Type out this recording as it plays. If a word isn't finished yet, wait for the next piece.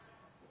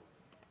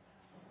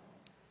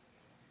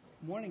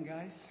Morning,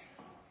 guys.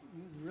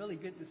 It was really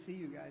good to see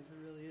you guys. It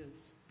really is.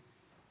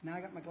 Now I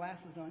got my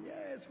glasses on. Yeah,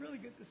 it's really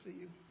good to see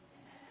you.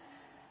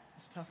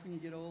 It's tough when you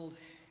get old.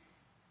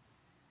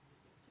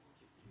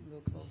 A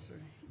little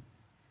closer.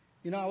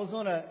 You know, I was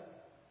on a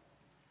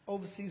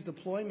overseas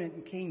deployment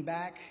and came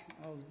back.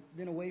 I was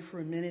been away for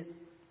a minute,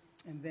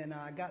 and then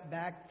I got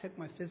back, took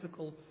my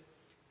physical,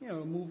 to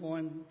move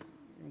on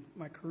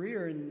my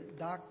career, and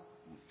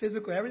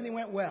physical, everything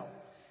went well.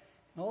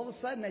 And all of a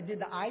sudden, I did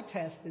the eye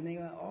test, and they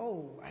went,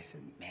 oh, I said,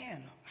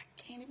 man, I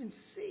can't even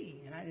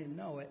see, and I didn't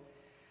know it.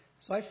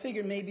 So I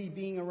figured maybe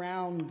being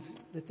around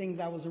the things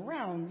I was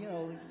around,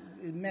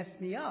 it messed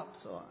me up.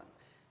 So I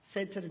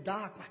said to the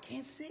doc, I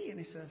can't see. And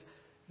he says,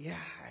 yeah,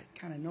 I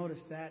kind of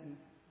noticed that. And,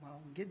 well,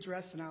 get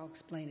dressed and I'll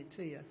explain it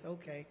to you. I said,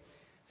 okay.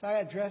 So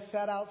I got dressed,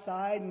 sat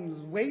outside, and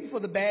was waiting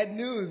for the bad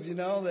news, that,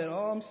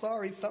 oh, I'm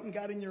sorry, something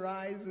got in your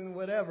eyes and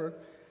whatever.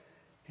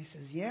 He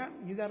says, yeah,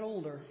 you got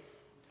older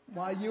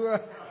while you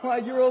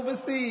were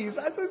overseas.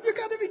 I said, you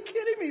got to be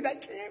kidding me.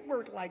 That can't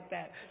work like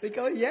that. They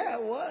go, yeah,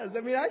 it was. I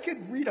mean, I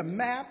could read a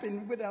map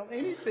and without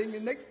anything.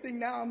 And next thing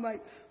now I'm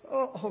like,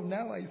 oh,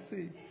 now I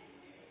see.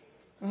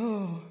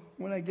 Oh,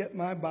 when I get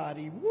my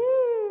body,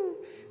 woo,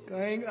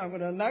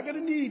 I'm not going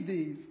to need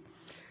these.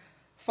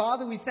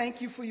 Father, we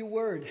thank you for your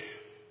word.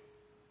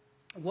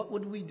 What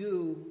would we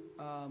do?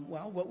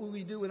 What would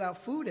we do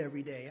without food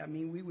every day? I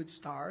mean, we would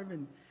starve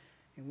and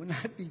would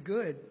not be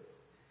good.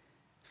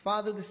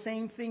 Father, the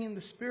same thing in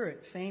the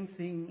Spirit, same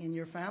thing in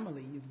your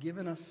family. You've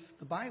given us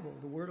the Bible,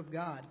 the Word of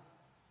God.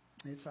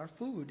 It's our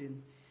food,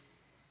 and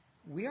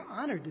we are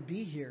honored to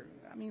be here.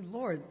 I mean,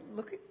 Lord,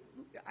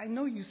 I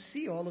know you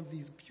see all of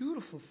these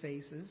beautiful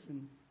faces,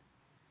 and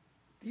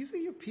these are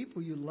your people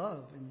you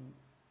love, and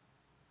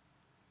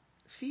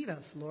feed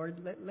us, Lord.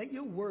 Let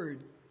your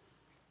word,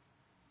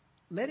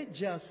 let it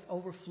just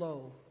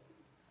overflow,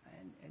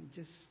 and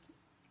just,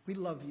 we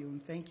love you,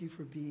 and thank you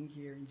for being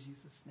here in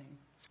Jesus' name.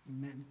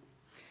 Amen.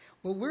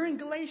 Well, we're in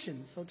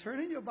Galatians, so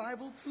turn in your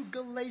Bible to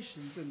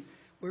Galatians, and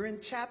we're in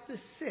chapter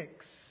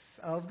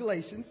 6 of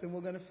Galatians, and we're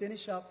going to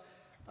finish up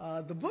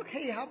the book.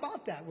 Hey, how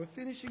about that? We're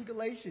finishing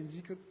Galatians.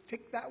 You could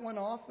tick that one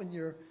off on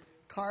your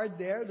card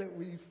there that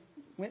we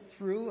went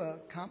through, a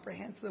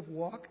comprehensive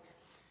walk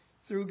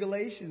through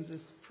Galatians.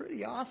 It's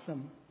pretty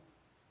awesome.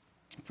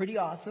 Pretty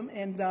awesome.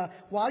 And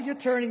while you're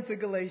turning to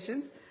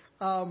Galatians,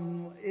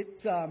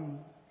 it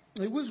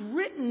was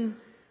written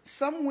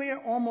somewhere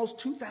almost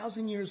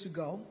 2,000 years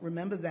ago.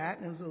 Remember that,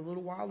 and it was a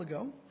little while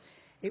ago.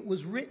 It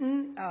was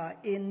written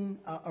in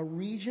a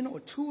region, or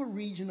to a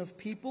region of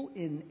people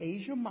in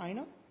Asia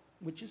Minor,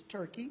 which is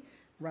Turkey,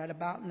 right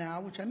about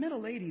now, which I met a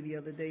lady the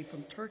other day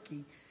from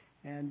Turkey,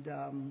 and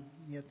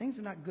things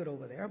are not good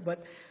over there.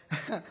 But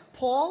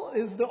Paul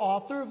is the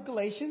author of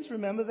Galatians.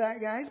 Remember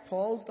that, guys?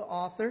 Paul's the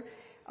author.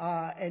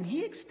 And he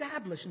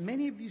established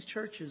many of these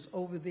churches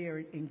over there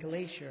in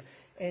Galatia.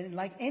 And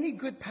like any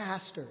good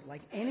pastor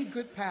like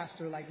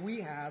we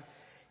have,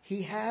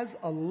 he has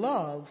a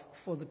love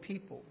for the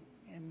people.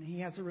 And he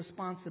has a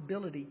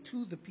responsibility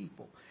to the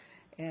people.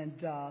 And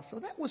so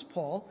that was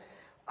Paul.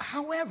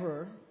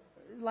 However,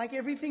 like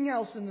everything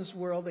else in this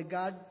world that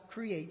God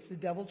creates, the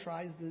devil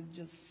tries to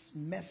just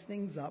mess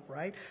things up,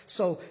 right?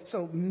 So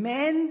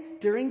men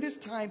during this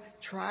time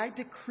tried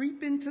to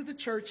creep into the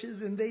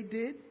churches, and they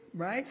did.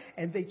 Right?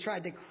 And they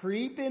tried to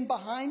creep in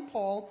behind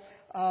Paul,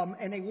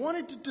 and they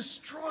wanted to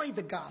destroy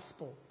the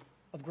gospel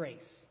of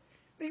grace.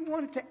 They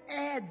wanted to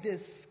add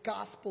this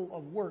gospel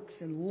of works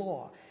and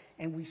law,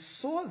 and we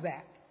saw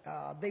that.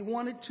 They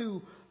wanted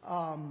to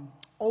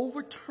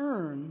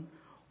overturn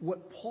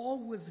what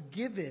Paul was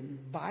given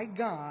by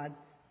God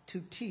to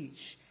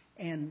teach.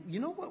 And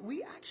you know what?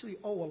 We actually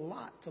owe a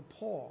lot to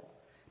Paul,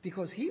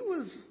 because he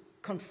was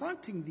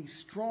confronting these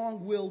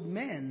strong-willed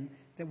men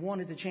that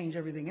wanted to change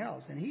everything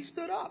else. And he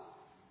stood up.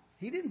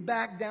 He didn't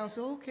back down and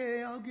say,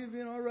 okay, I'll give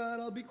in, all right,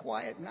 I'll be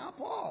quiet. Now,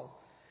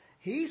 Paul,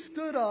 he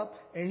stood up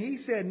and he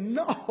said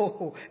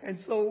no. And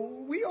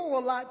so we owe a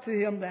lot to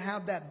him to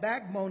have that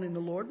backbone in the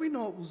Lord. We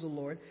know it was the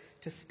Lord,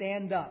 to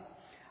stand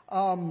up.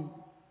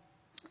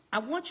 I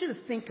want you to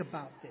think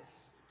about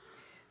this.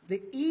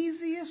 The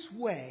easiest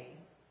way,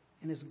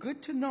 and it's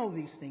good to know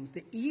these things,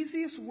 the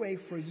easiest way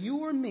for you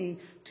or me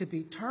to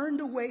be turned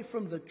away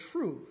from the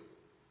truth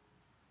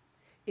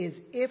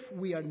is if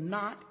we are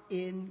not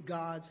in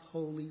God's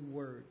holy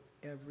word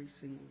every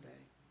single day.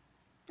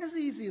 That's the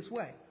easiest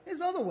way.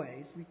 There's other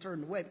ways to be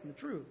turned away from the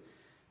truth,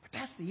 but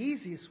that's the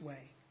easiest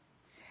way.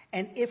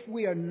 And if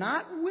we are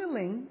not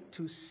willing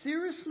to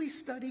seriously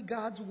study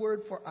God's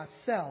word for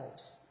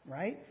ourselves,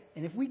 right?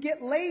 And if we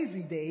get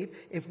lazy, Dave,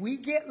 if we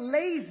get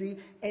lazy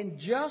and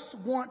just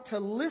want to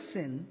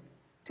listen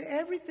to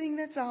everything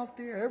that's out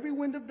there, every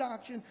wind of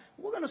doctrine,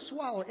 we're going to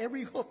swallow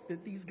every hook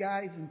that these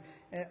guys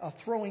are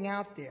throwing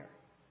out there.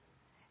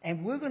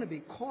 And we're going to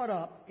be caught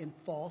up in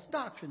false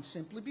doctrine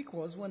simply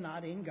because we're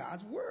not in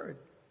God's word.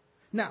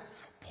 Now,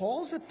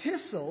 Paul's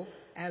epistle,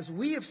 as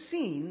we have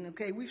seen,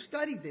 okay, we've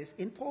studied this,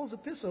 in Paul's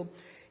epistle,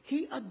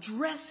 he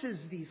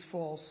addresses these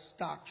false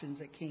doctrines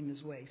that came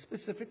his way,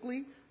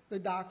 specifically the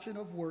doctrine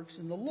of works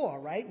in the law,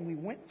 right? And we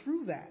went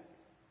through that.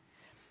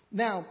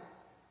 Now,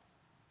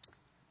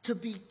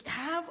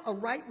 have a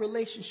right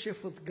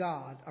relationship with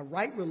God,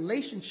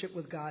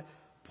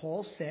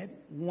 Paul said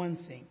one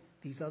thing.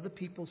 These other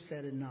people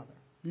said another.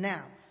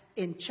 Now,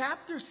 in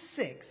chapter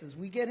 6, as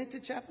we get into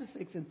chapter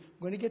 6, and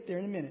we're going to get there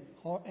in a minute.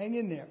 Hang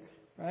in there,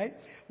 right?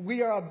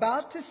 We are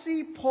about to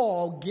see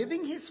Paul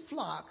giving his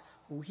flock,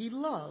 who he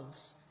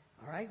loves,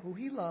 all right,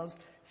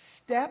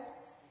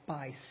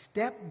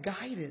 step-by-step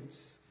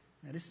guidance.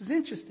 Now, this is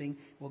interesting.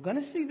 We're going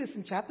to see this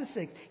in chapter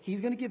 6.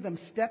 He's going to give them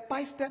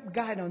step-by-step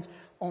guidance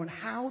on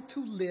how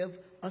to live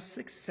a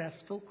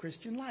successful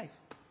Christian life.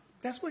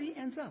 That's where he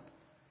ends up.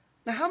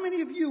 Now, how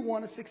many of you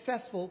want a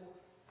successful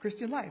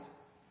Christian life?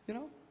 You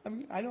know, I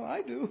mean, I know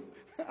I do.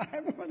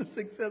 I want a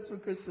successful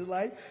Christian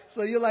life.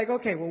 So you're like,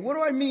 okay, well, what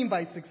do I mean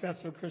by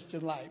successful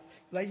Christian life?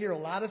 I hear a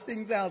lot of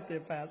things out there,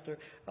 Pastor.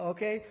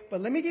 Okay,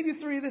 but let me give you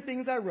 3 of the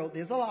things I wrote.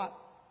 There's a lot.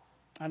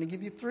 I'm going to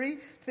give you 3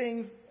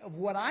 things of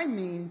what I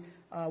mean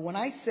when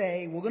I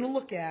say we're going to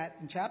look at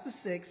in chapter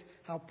 6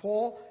 how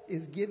Paul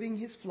is giving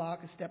his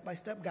flock a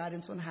step-by-step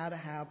guidance on how to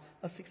have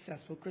a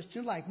successful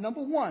Christian life.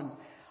 Number 1,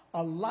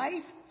 a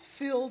life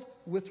filled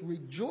with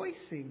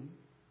rejoicing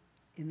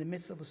in the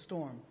midst of a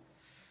storm.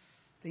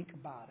 Think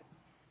about it.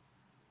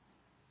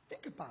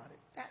 Think about it.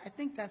 I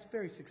think that's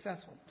very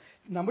successful.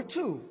 Number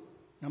two,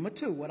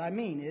 what I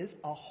mean is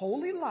a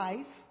holy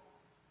life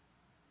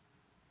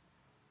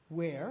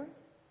where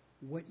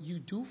what you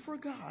do for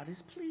God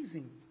is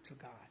pleasing to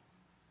God.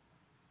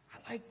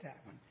 I like that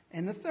one.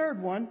 And the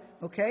third one,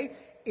 okay,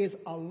 is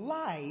a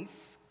life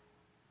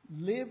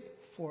lived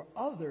for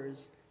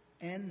others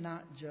and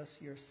not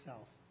just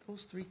yourself.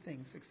 Those 3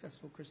 things,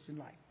 successful Christian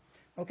life.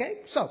 Okay,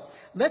 so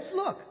let's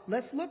look.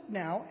 Let's look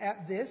now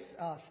at this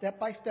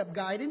step-by-step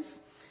guidance.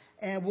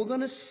 And we're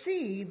going to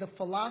see the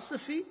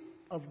philosophy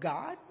of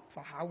God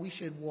for how we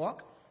should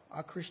walk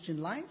our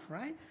Christian life,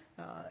 right?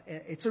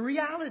 It's a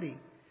reality.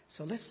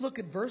 So let's look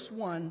at verse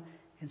 1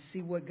 and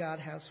see what God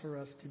has for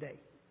us today.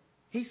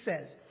 He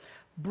says,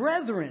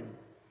 "Brethren,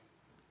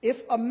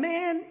 if a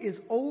man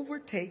is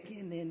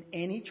overtaken in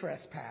any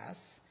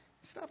trespass,"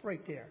 stop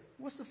right there.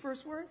 What's the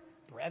first word?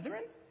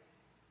 Brethren.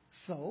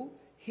 So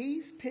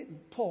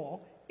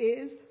Paul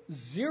is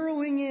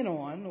zeroing in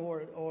on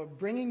or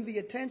bringing the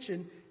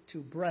attention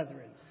to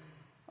brethren.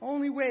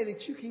 Only way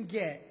that you can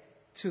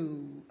get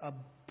to a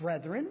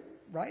brethren,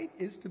 right,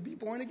 is to be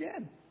born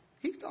again.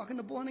 He's talking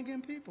to born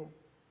again people.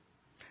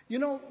 You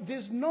know,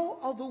 there's no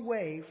other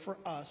way for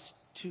us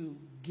to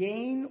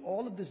gain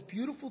all of this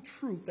beautiful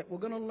truth that we're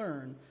going to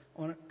learn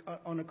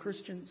on a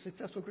Christian,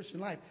 successful Christian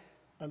life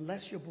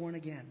unless you're born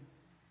again.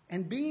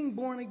 And being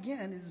born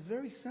again is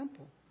very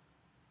simple.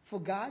 For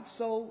God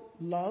so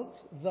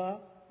loved the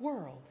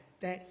world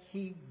that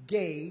he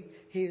gave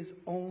his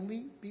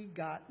only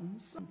begotten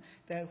Son,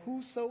 that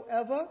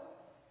whosoever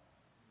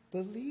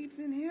believes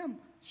in him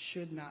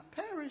should not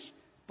perish,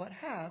 but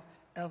have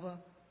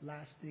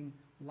everlasting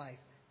life.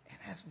 And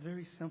that's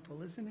very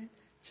simple, isn't it?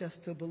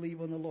 Just to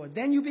believe on the Lord.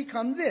 Then you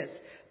become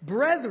this.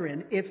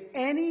 Brethren, if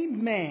any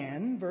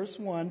man, verse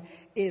 1,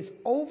 is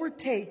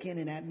overtaken,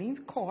 and that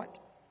means caught,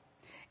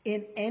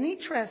 in any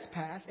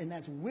trespass, and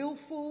that's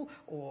willful,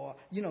 or,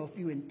 you know, if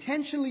you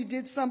intentionally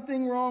did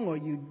something wrong, or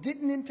you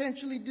didn't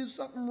intentionally do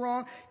something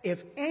wrong,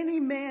 if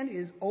any man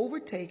is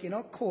overtaken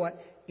or caught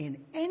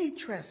in any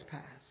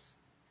trespass,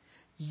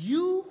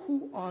 you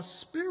who are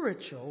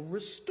spiritual,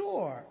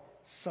 restore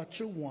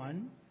such a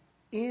one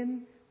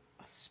in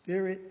a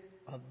spirit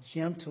of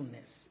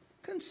gentleness,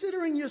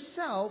 considering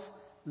yourself,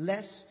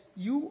 lest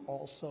you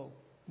also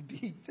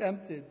be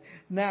tempted.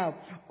 Now,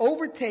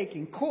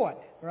 overtaking,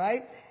 caught,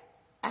 right?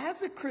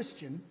 As a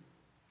Christian,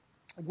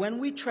 when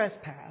we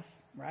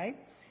trespass, right,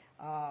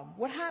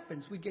 what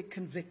happens? We get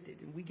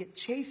convicted and we get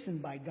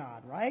chastened by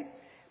God, right?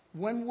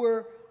 When we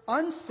were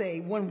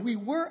unsaved, what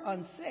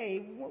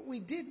we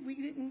did, we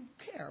didn't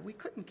care. We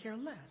couldn't care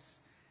less.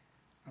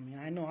 I mean,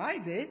 I know I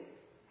did.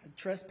 I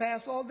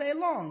trespassed all day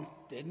long.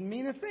 Didn't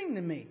mean a thing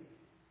to me.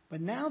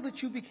 But now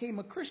that you became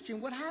a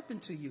Christian, what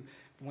happened to you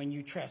when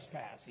you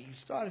trespassed? You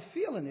started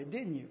feeling it,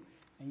 didn't you?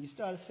 And you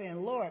started saying,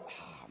 Lord,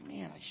 oh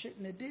man, I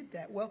shouldn't have did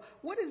that. Well,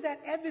 what is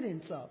that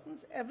evidence of?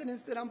 It's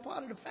evidence that I'm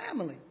part of the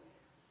family.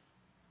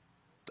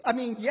 I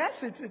mean,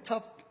 yes, it's a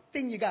tough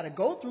thing you got to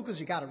go through because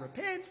you got to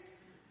repent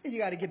and you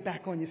got to get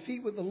back on your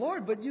feet with the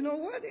Lord. But you know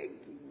what?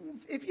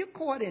 If you're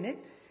caught in it,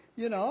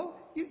 you know,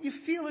 you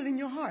feel it in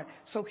your heart.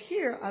 So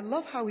here, I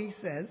love how he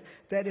says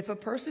that if a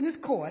person is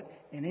caught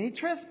in any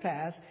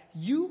trespass,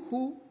 you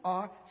who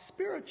are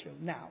spiritual.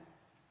 Now,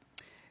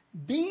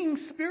 being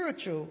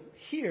spiritual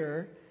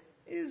here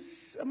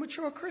is a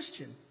mature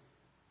Christian,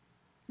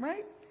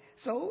 right?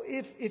 So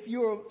if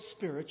you're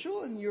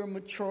spiritual and you're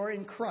mature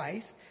in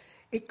Christ,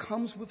 it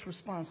comes with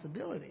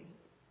responsibility.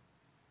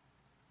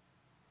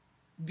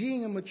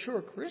 Being a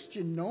mature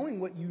Christian, knowing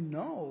what you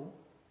know,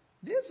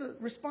 there's a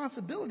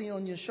responsibility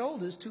on your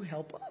shoulders to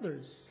help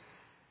others.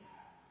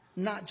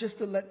 Not just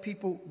to let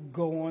people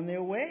go on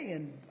their way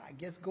and, I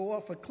guess, go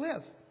off a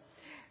cliff.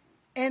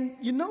 And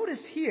you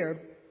notice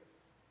here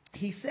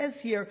he says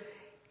here,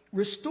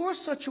 restore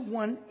such a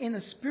one in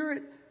a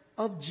spirit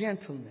of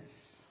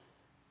gentleness.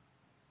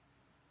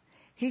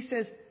 He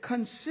says,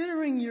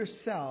 considering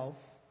yourself,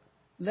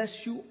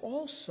 lest you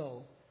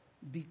also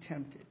be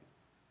tempted.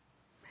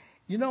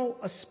 You know,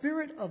 a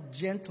spirit of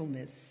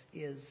gentleness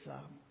is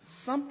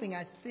something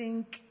I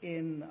think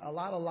in a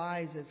lot of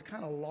lives that's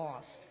kind of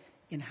lost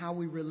in how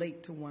we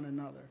relate to one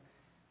another.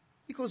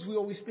 Because we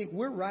always think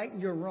we're right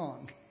and you're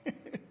wrong.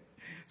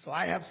 So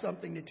I have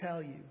something to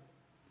tell you.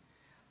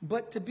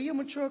 But to be a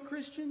mature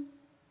Christian,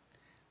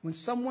 when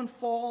someone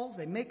falls,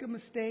 they make a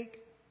mistake,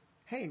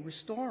 hey,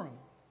 restore them.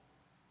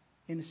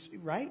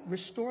 Right?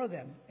 Restore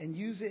them and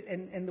use it.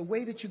 And the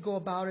way that you go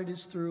about it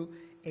is through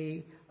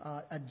a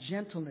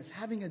gentleness,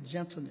 having a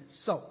gentleness.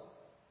 So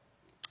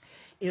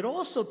it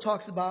also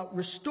talks about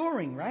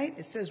restoring, right?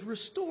 It says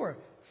restore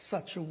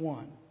such a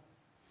one.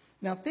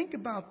 Now think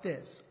about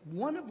this.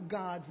 One of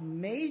God's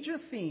major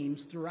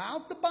themes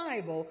throughout the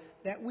Bible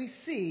that we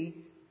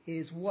see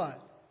is what?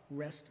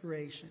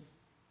 Restoration.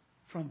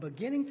 From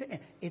beginning to end.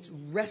 It's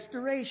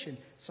restoration.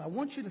 So I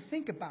want you to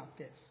think about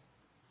this.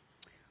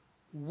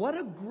 What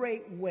a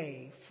great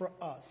way for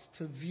us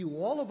to view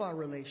all of our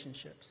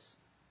relationships,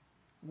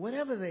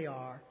 whatever they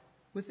are,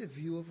 with a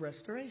view of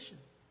restoration.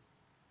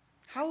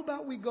 How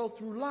about we go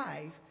through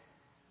life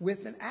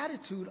with an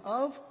attitude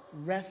of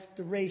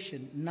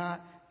restoration,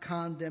 not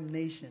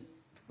condemnation?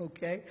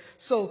 Okay?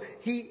 So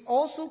he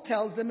also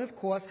tells them, of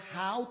course,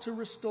 how to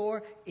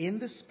restore in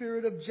the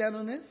spirit of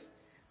gentleness.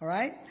 All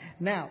right?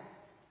 Now,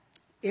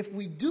 if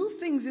we do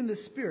things in the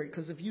spirit,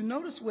 because if you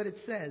notice what it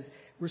says,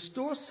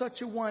 restore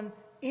such a one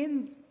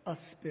in a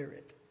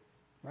spirit,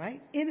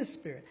 right? In a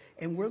spirit.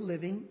 And we're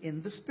living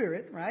in the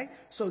spirit, right?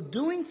 So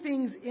doing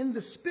things in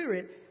the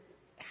spirit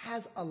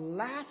has a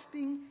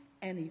lasting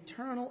and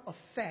eternal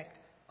effect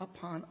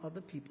upon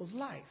other people's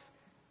life.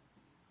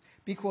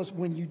 Because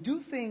when you do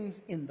things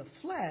in the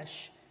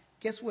flesh,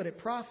 guess what it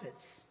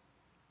profits?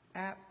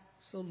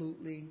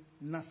 Absolutely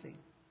nothing.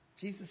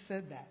 Jesus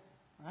said that,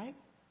 right?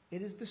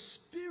 It is the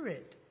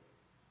spirit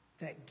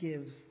that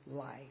gives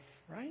life,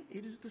 right?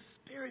 It is the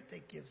spirit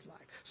that gives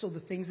life. So the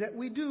things that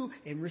we do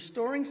in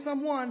restoring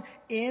someone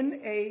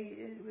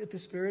with the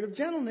spirit of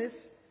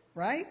gentleness,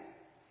 right?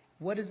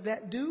 What does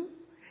that do?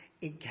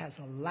 It has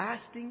a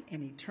lasting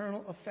and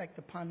eternal effect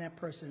upon that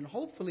person. And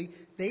hopefully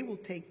they will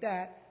take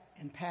that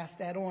and pass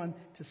that on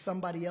to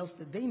somebody else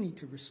that they need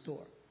to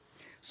restore.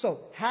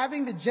 So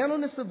having the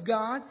gentleness of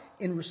God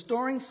in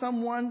restoring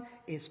someone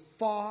is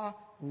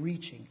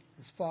far-reaching.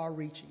 It's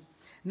far-reaching.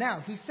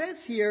 Now, he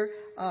says here,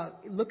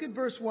 look at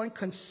verse 1,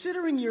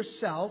 considering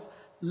yourself,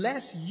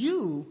 lest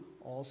you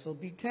also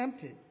be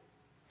tempted.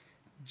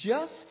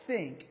 Just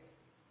think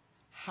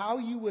how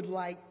you would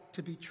like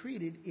to be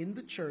treated in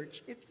the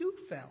church if you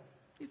fell,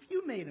 if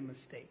you made a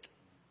mistake.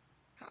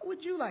 How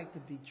would you like to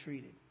be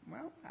treated?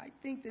 Well, I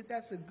think that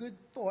that's a good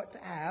thought to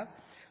have.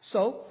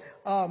 So,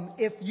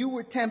 if you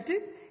were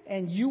tempted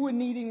and you were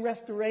needing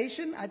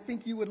restoration, I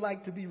think you would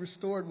like to be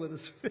restored with a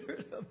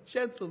spirit of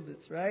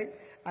gentleness, right?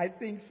 I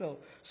think so.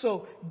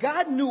 So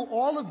God knew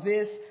all of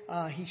this.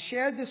 He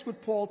shared this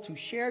with Paul to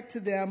share to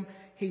them.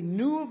 He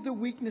knew of the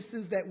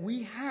weaknesses that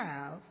we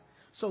have.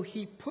 So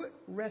he put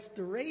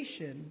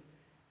restoration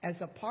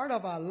as a part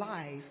of our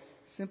life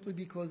simply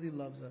because he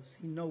loves us.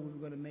 He knows we were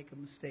going to make a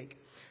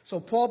mistake. So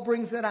Paul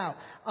brings it out.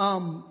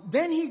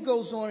 Then he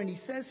goes on and he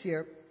says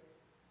here,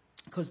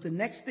 because the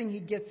next thing he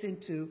gets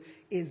into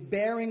is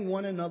bearing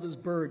one another's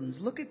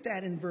burdens. Look at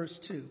that in verse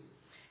 2.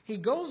 He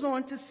goes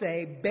on to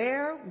say,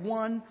 bear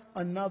one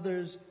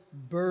another's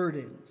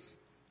burdens.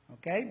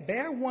 Okay?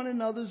 Bear one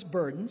another's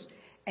burdens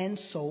and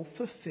so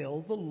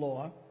fulfill the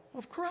law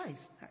of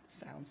Christ. That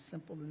sounds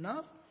simple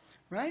enough,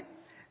 right?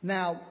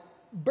 Now,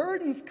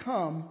 burdens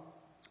come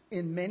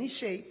in many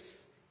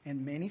shapes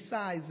and many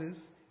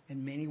sizes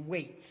and many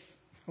weights.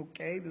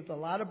 Okay? There's a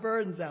lot of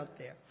burdens out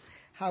there.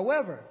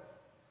 However,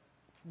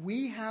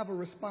 we have a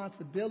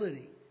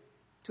responsibility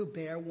to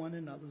bear one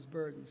another's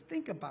burdens.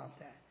 Think about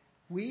that.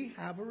 We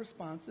have a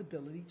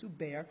responsibility to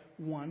bear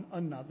one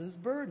another's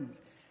burdens.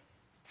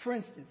 For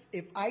instance,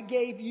 if I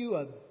gave you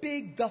a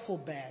big duffel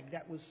bag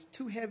that was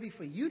too heavy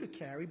for you to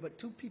carry, but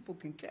two people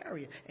can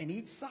carry it, and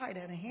each side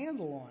had a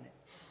handle on it.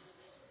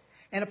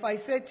 And if I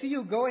said to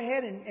you, go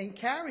ahead and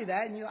carry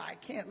that, and I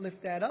can't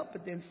lift that up,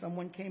 but then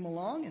someone came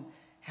along and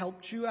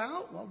helped you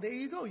out, well, there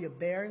you go. You're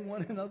bearing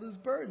one another's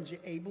burdens. You're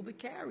able to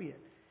carry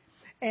it.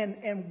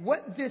 And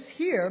what this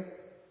here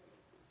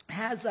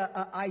has an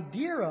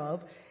idea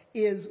of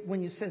is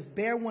when it says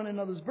bear one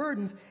another's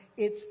burdens,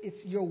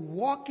 it's you're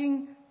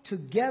walking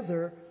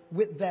together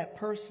with that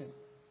person.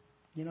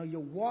 You know, you're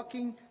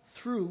walking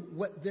through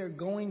what they're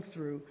going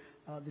through,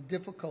 the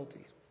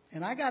difficulties.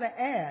 And I got to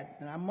add,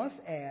 and I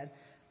must add,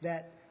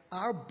 that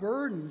our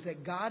burdens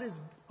that God has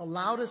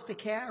allowed us to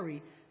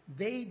carry,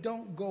 they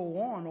don't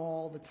go on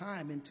all the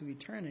time into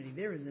eternity.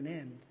 There is an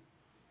end.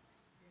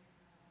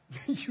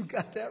 You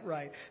got that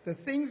right. The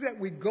things that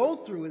we go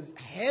through, as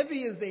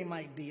heavy as they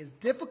might be, as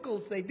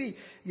difficult as they be,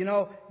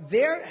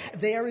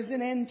 there is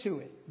an end to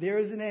it. There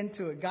is an end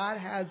to it. God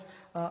has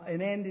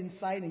an end in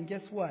sight, and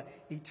guess what?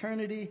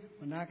 Eternity,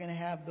 we're not going to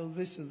have those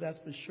issues, that's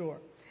for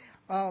sure.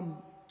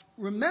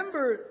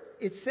 Remember,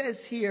 it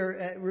says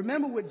here,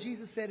 remember what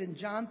Jesus said in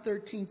John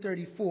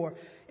 13:34,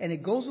 and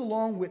it goes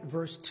along with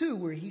verse 2,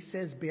 where he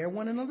says, bear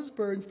one another's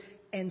burdens,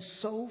 and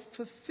so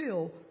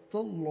fulfill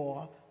the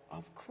law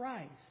of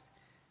Christ.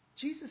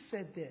 Jesus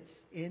said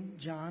this in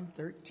John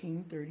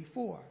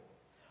 13:34.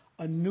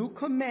 A new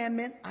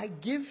commandment I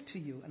give to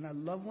you. And I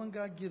love when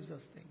God gives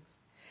us things.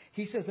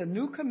 He says, a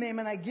new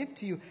commandment I give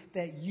to you,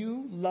 that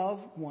you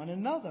love one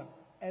another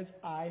as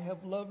I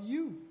have loved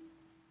you.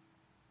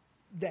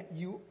 That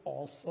you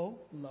also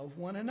love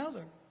one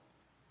another.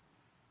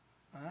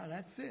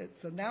 That's it.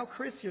 So now,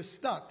 Chris, you're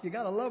stuck. You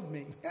got to love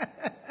me.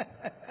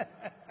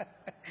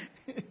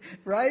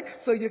 Right?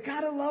 So you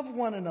got to love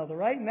one another,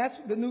 right? And that's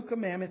the new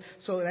commandment.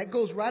 So that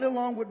goes right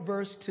along with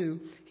verse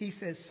 2. He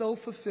says, so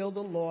fulfill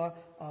the law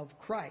of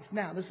Christ.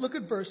 Now, let's look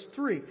at verse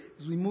 3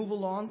 as we move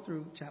along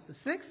through chapter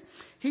 6.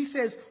 He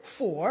says,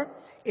 for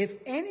if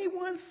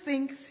anyone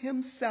thinks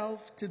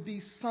himself to be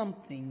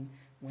something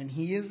when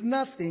he is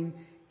nothing,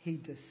 he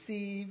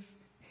deceives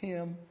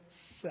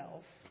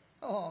himself.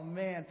 Oh,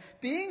 man.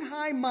 Being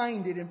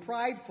high-minded and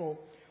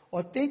prideful,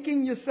 or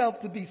thinking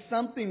yourself to be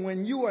something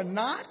when you are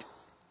not,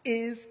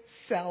 is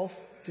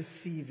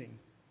self-deceiving.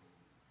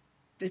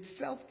 It's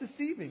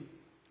self-deceiving,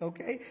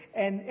 okay?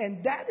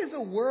 And that is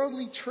a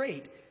worldly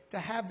trait, to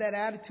have that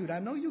attitude. I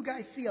know you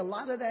guys see a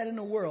lot of that in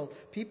the world.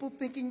 People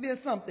thinking they're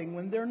something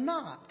when they're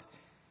not.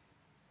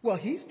 Well,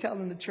 he's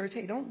telling the church,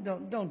 hey, don't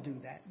do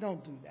that.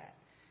 Don't do that.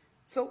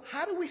 So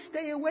how do we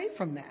stay away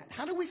from that?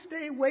 How do we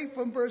stay away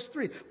from verse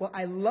 3? Well,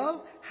 I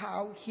love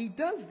how he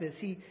does this.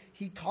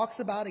 He talks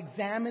about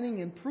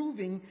examining and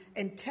proving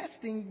and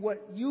testing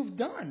what you've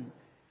done.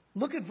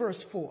 Look at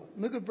verse 4.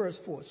 Look at verse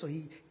 4. So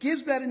he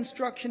gives that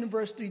instruction in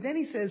verse 3. Then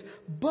he says,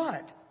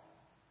 but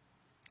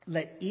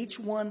let each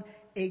one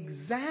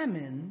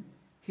examine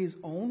his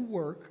own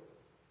work,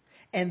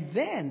 and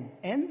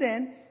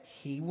then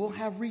he will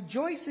have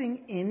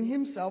rejoicing in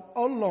himself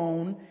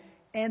alone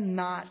and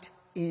not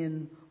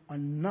in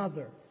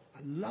another. I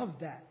love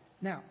that.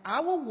 Now,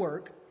 our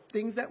work,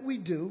 things that we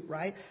do,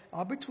 right,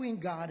 are between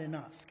God and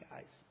us,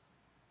 guys.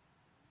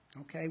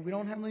 Okay, we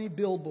don't have any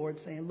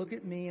billboards saying, look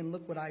at me and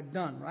look what I've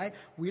done, right?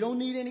 We don't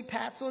need any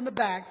pats on the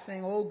back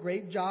saying, oh,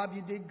 great job,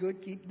 you did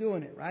good, keep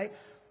doing it, right?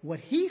 What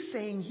he's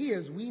saying here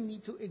is we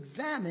need to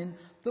examine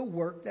the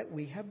work that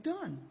we have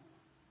done.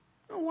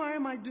 Well, why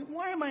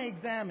am I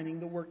examining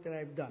the work that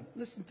I've done?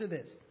 Listen to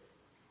this.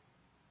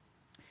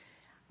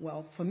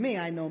 Well, for me,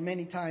 I know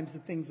many times the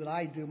things that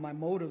I do, my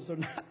motives are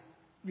not,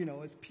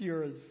 as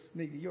pure as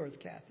maybe yours,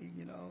 Kathy,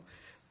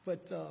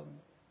 But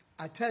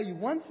I tell you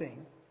one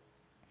thing.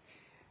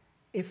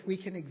 If we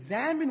can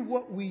examine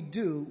what we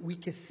do, we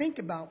can think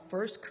about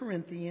 1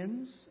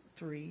 Corinthians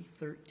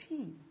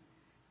 3:13.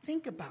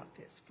 Think about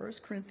this, 1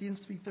 Corinthians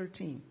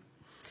 3:13.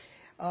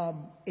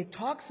 It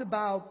talks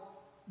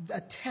about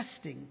a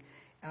testing,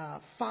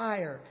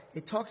 fire.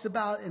 It talks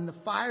about, and the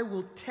fire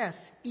will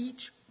test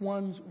each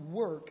one's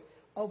work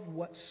of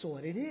what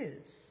sort it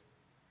is.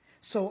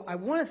 So I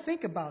want to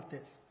think about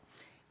this.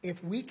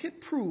 If we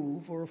could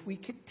prove, or if we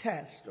could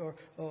test, or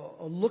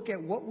look at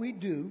what we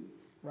do,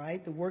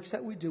 right, the works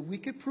that we do, we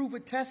could prove or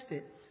test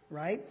it,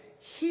 right,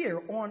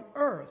 here on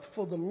earth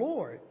for the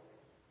Lord,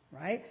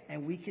 right?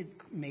 And we could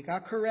make our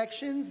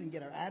corrections and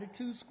get our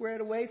attitude squared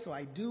away, so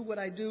I do what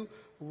I do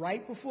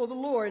right before the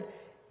Lord.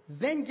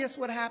 Then guess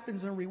what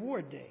happens on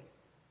reward day?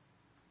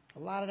 A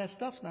lot of that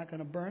stuff's not going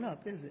to burn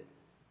up, is it?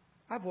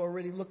 I've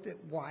already looked at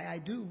why I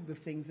do the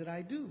things that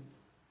I do.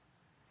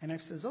 And I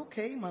says,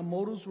 okay, my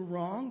motives were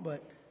wrong,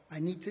 but I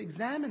need to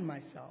examine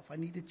myself. I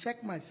need to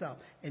check myself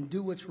and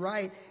do what's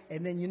right.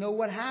 And then you know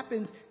what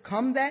happens?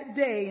 Come that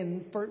day,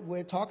 and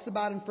where it talks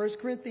about in 1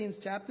 Corinthians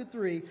chapter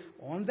 3,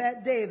 on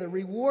that day, the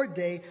reward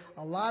day,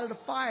 a lot of the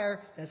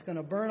fire that's going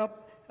to burn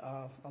up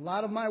a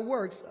lot of my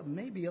works,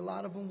 maybe a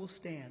lot of them will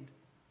stand.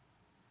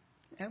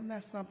 And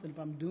that's something if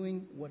I'm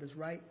doing what is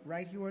right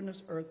here on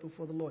this earth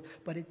before the Lord.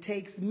 But it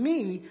takes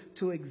me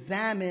to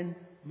examine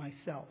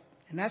myself.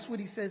 And that's what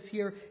he says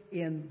here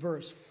in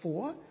verse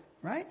 4,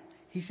 right?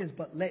 He says,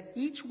 but let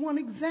each one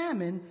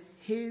examine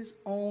his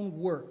own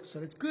work. So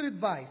that's good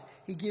advice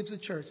he gives the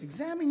church.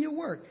 Examine your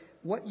work,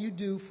 what you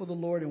do for the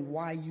Lord and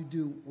why you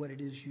do what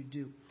it is you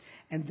do.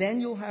 And then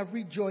you'll have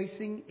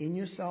rejoicing in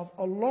yourself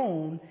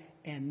alone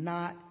and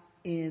not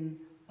in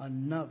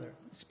another.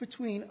 It's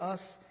between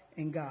us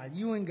and God,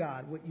 you and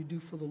God, what you do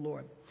for the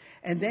Lord.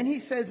 And then he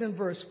says in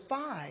verse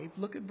 5,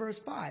 look at verse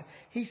 5.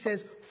 He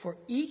says, for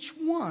each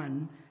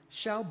one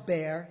shall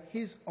bear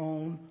his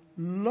own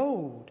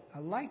load. I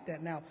like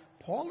that. Now,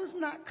 Paul is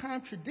not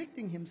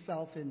contradicting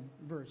himself in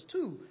verse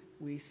 2,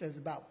 where he says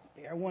about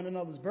bear one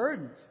another's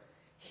burdens.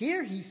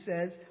 Here he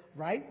says,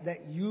 right,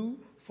 that you,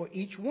 for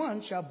each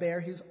one, shall bear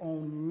his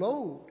own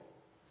load.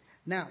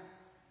 Now,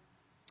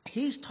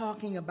 he's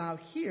talking about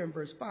here in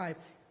verse 5,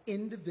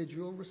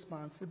 individual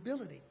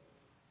responsibility.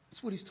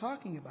 That's what he's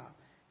talking about.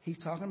 He's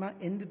talking about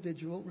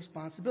individual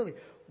responsibility.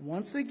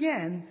 Once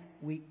again,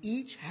 we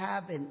each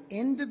have an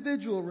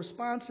individual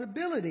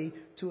responsibility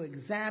to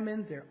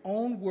examine their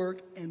own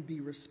work and be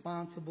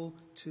responsible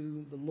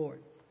to the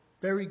Lord.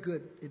 Very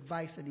good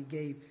advice that he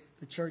gave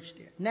the church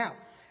there. Now,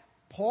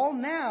 Paul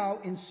now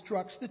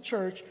instructs the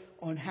church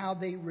on how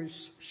they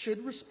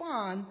should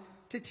respond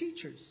to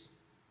teachers.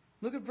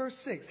 Look at verse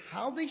 6.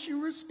 How they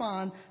should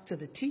respond to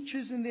the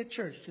teachers in their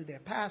church, to their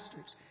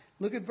pastors.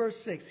 Look at verse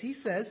 6. He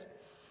says,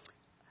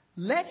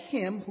 let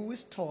him who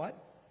is taught,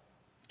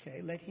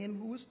 let him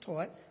who is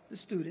taught, the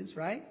students,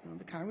 right,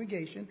 the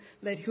congregation,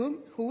 let him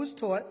who is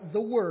taught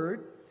the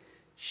word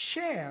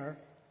share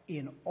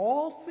in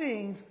all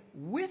things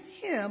with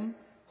him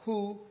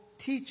who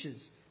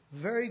teaches.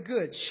 Very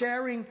good.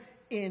 Sharing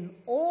in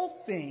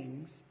all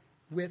things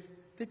with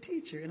the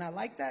teacher. And I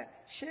like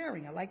that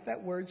sharing. I like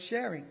that word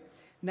sharing.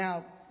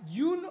 Now,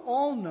 you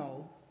all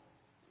know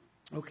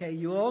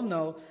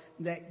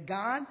that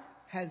God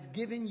has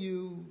given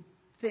you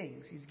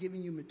things. He's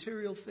given you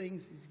material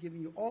things. He's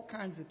given you all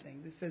kinds of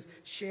things. It says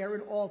share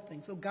in all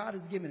things. So God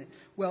has given it.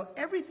 Well,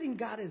 everything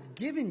God has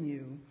given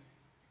you,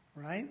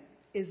 right,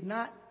 is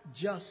not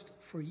just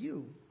for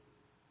you.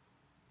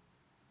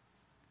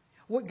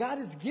 What God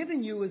has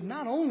given you is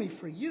not only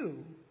for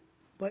you,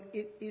 but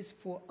it is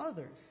for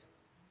others.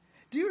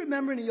 Do you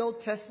remember in the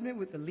Old Testament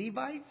with the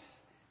Levites?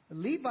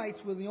 The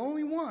Levites were the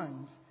only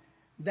ones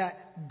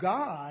that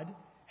God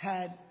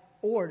had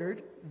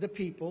ordered the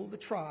people, the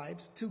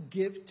tribes, to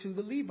give to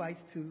the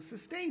Levites to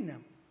sustain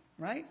them,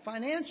 right?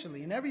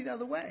 Financially and every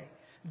other way.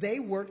 They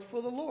worked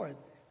for the Lord,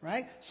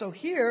 right? So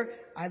here,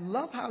 I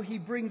love how he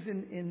brings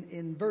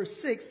in verse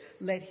 6,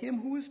 let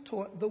him who is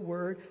taught the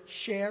word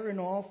share in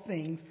all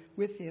things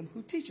with him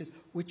who teaches,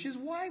 which is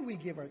why we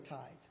give our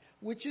tithes,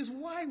 which is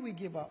why we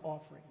give our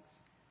offerings,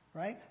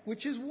 right?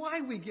 Which is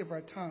why we give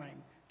our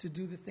time to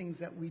do the things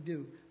that we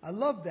do. I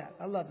love that.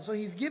 I love it. So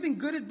he's giving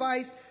good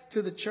advice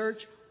to the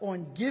church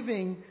on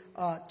giving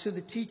to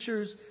the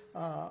teachers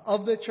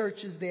of the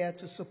churches there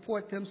to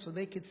support them so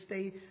they could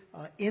stay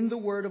in the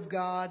Word of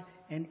God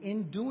and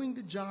in doing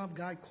the job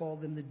God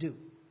called them to do.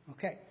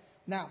 Okay.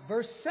 Now,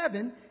 verse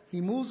 7, he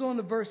moves on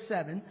to verse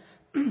 7,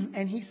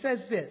 and he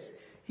says this.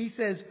 He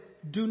says,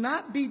 do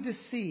not be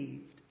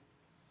deceived,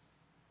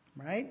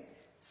 right?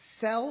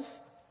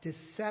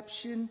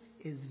 Self-deception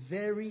is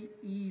very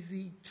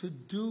easy to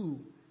do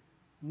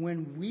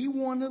when we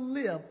want to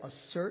live a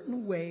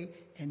certain way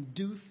and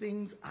do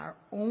things our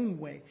own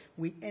way.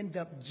 We end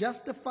up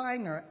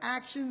justifying our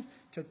actions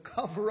to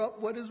cover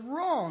up what is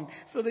wrong.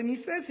 So then he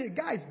says here,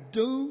 guys,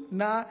 do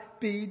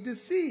not be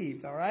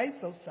deceived, all right?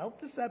 So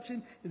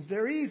self-deception is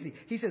very easy.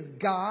 He says,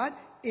 God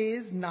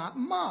is not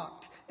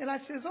mocked. And I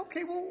says,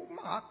 okay, well,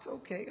 mocked,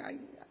 okay. I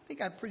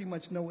think I pretty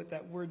much know what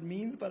that word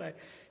means, but I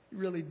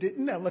really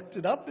didn't. I looked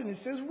it up, and it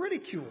says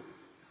ridicule.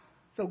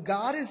 So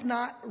God is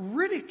not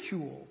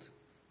ridiculed,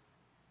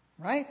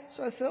 right?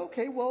 So I said,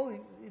 okay, well,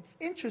 it's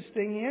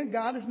interesting here.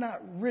 God is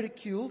not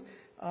ridiculed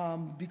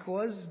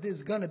because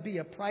there's going to be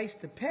a price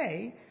to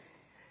pay,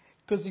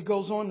 because he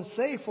goes on to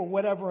say, for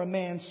whatever a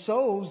man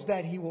sows,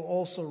 that he will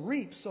also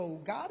reap.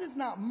 So God is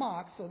not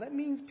mocked, so that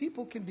means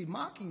people can be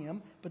mocking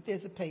him, but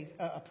there's a price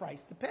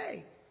to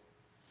pay.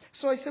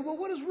 So I said, well,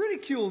 what does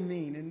ridicule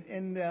mean?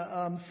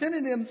 And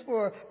synonyms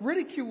for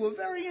ridicule were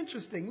very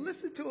interesting.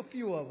 Listen to a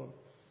few of them.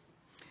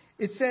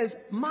 It says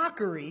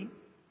mockery,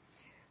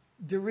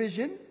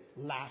 derision,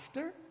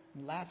 laughter,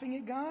 laughing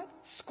at God,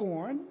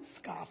 scorn,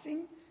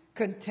 scoffing,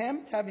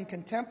 contempt, having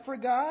contempt for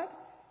God,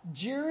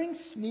 jeering,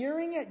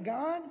 sneering at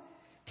God,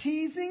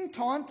 teasing,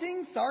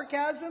 taunting,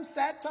 sarcasm,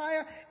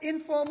 satire,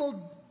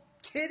 informal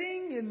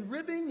kidding and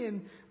ribbing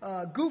and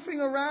goofing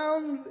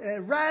around,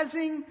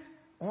 razzing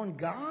on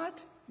God.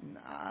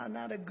 Nah,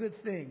 not a good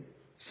thing.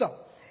 So,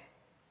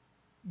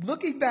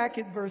 looking back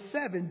at verse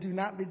 7, do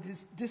not be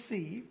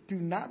deceived. Do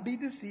not be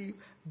deceived.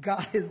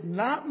 God is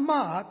not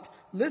mocked.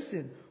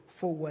 Listen,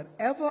 for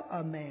whatever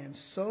a man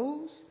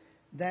sows,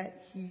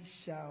 that he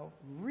shall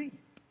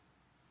reap.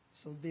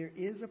 So there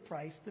is a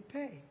price to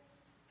pay.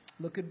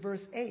 Look at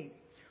verse 8.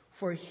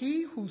 For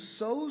he who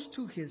sows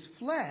to his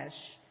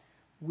flesh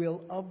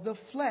will of the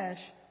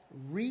flesh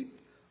reap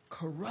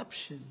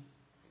corruption.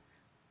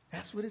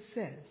 That's what it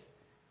says.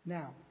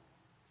 Now,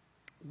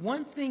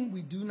 one thing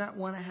we do not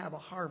want to have a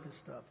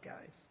harvest of,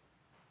 guys,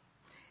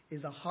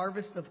 is a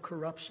harvest of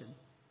corruption.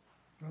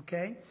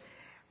 Okay?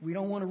 We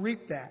don't want to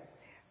reap that.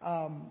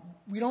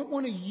 We don't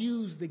want to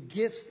use the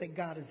gifts that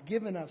God has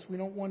given us. We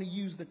don't want to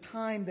use the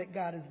time that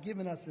God has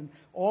given us and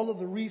all of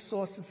the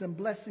resources and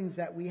blessings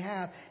that we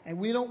have. And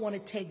we don't want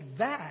to take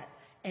that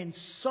and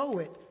sow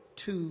it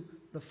to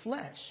the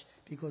flesh,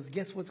 because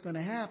guess what's going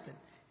to happen?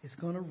 It's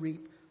going to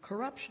reap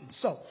corruption.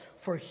 So,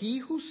 for he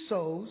who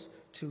sows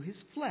to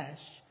his flesh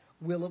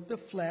will of the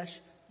flesh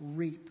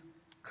reap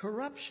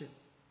corruption.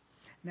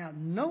 Now,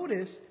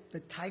 notice the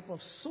type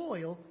of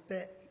soil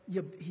that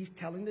he's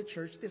telling the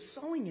church they're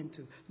sowing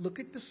into. Look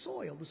at the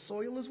soil. The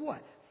soil is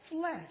what?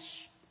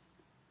 Flesh.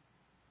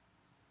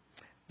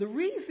 The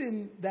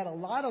reason that a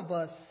lot of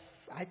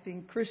us, I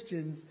think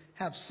Christians,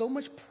 have so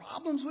much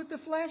problems with the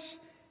flesh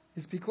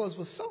is because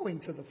we're sowing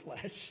to the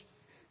flesh.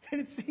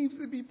 And it seems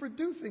to be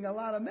producing a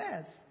lot of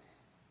mess.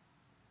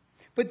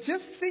 But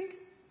just think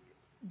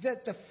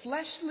that the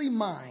fleshly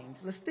mind,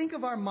 let's think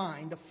of our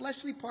mind, the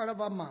fleshly part of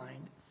our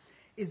mind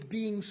is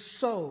being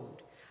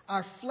sowed.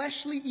 Our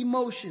fleshly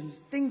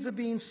emotions, things are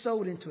being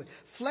sowed into it.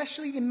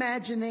 Fleshly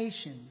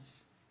imaginations.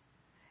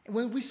 And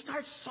when we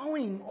start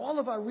sowing all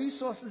of our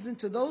resources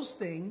into those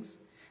things,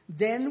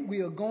 then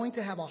we are going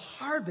to have a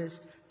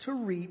harvest to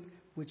reap,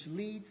 which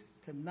leads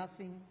to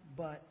nothing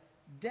but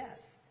death.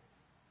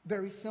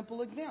 Very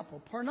simple example,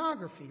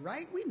 pornography,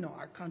 right? We know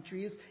our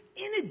country is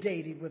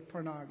inundated with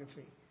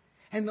pornography.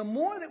 And the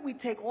more that we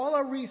take all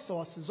our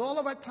resources, all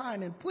of our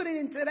time, and put it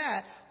into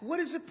that, what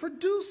does it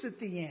produce at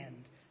the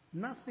end?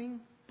 Nothing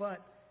but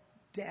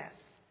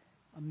death.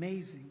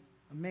 Amazing,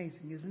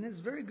 amazing, isn't it? It's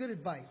very good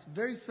advice.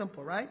 Very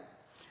simple, right?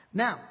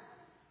 Now,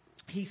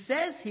 he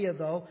says here,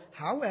 though,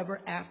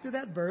 however, after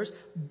that verse,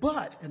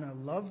 but, and I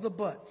love the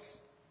buts.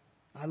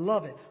 I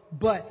love it.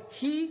 But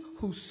he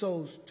who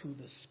sows to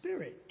the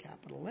Spirit,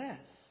 capital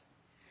S,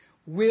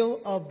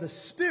 will of the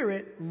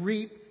Spirit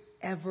reap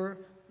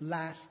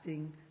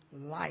everlasting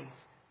life.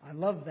 I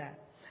love that.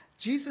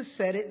 Jesus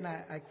said it, and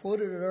I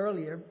quoted it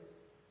earlier.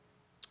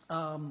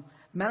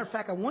 Matter of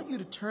fact, I want you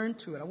to turn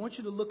to it. I want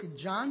you to look at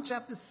John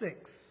chapter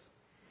 6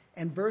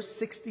 and verse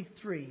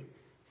 63,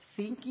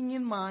 thinking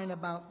in mind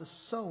about the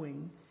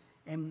sowing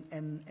and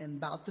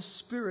about the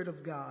Spirit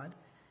of God,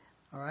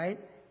 all right,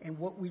 and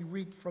what we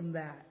reap from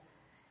that.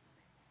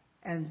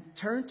 And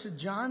turn to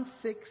John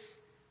 6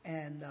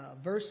 and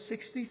verse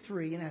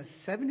 63, and it has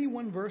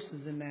 71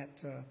 verses in that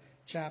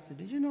chapter.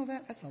 Did you know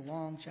that? That's a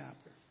long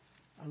chapter.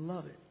 I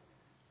love it.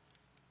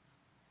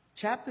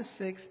 Chapter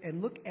 6,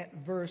 and look at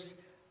verse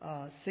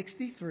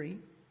 63,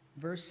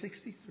 verse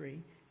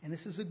 63, and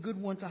this is a good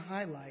one to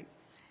highlight.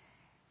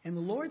 And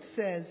the Lord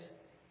says,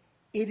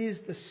 it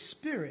is the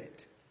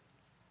Spirit.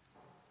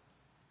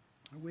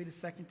 I'll wait a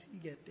second till you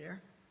get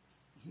there.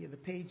 Here the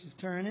page is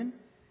turning.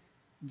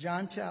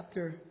 John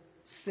chapter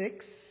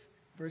 6,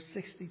 verse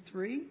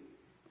 63,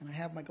 and I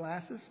have my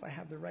glasses, so I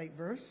have the right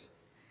verse.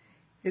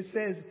 It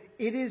says,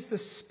 it is the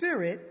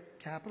Spirit,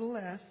 capital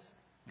S,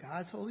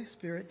 God's Holy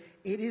Spirit,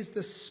 it is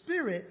the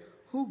Spirit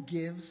who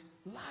gives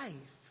life.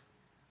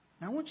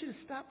 Now I want you to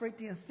stop right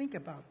there and think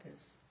about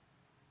this.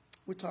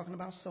 We're talking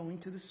about sowing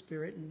to the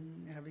Spirit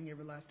and having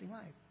everlasting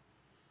life.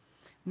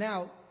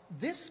 Now,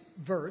 this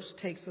verse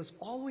takes us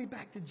all the way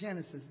back to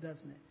Genesis,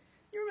 doesn't it?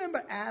 You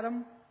remember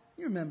Adam?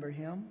 You remember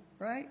him,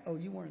 right? Oh,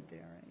 you weren't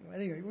there. Right?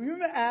 Anyway, you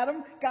remember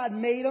Adam? God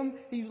made him.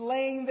 He's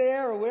laying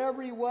there or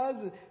wherever he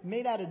was,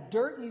 made out of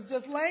dirt, and he's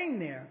just laying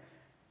there.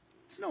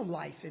 There's no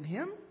life in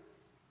him.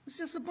 It's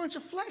just a bunch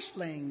of flesh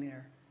laying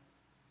there.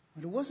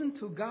 But it wasn't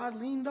until God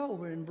leaned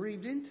over and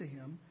breathed into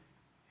him,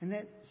 and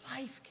that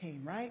life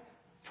came, right?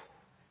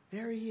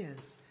 There he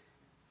is.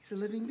 He's a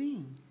living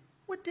being.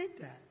 What did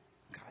that?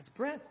 God's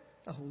breath,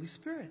 the Holy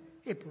Spirit.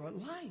 It brought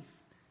life.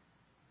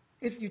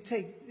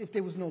 If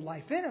there was no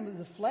life in him,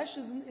 the flesh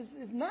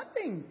is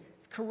nothing.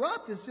 It's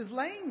corrupt. It's just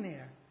laying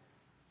there.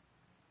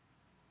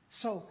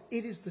 So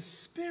it is the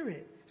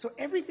Spirit. So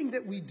everything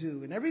that we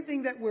do and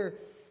everything that we're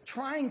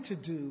trying to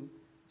do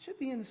should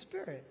be in the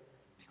Spirit,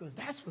 because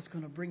that's what's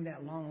going to bring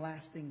that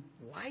long-lasting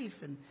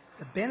life and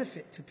the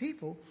benefit to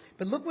people.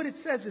 But look what it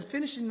says in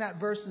finishing that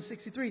verse in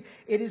 63.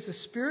 It is the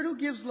Spirit who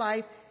gives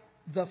life.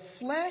 The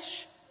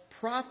flesh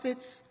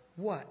profits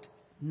what?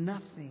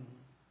 Nothing.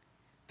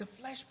 The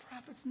flesh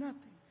profits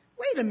nothing.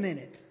 Wait a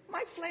minute.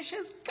 My flesh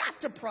has got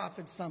to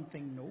profit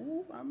something.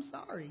 No, I'm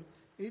sorry.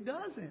 It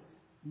doesn't.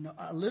 No,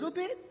 a little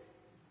bit?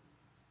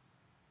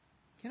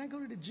 Can I go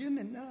to the gym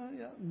and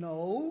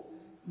no.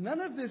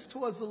 None of this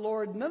towards the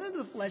Lord, none of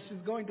the flesh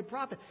is going to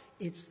profit.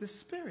 It's the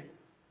Spirit.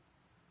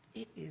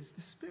 It is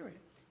the Spirit.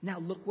 Now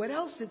look what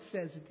else it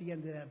says at the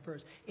end of that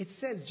verse. It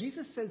says,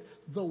 Jesus says,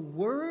 the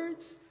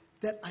words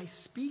that I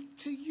speak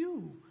to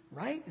you,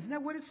 right? Isn't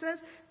that what it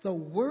says? The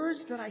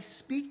words that I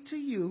speak to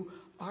you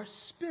are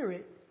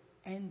spirit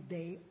and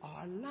they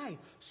are life.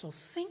 So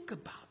think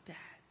about that.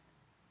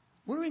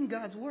 We're in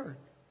God's Word.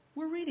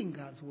 We're reading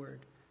God's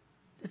Word.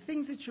 The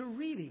things that you're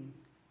reading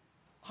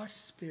are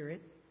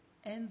spirit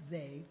and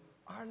they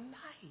are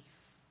life.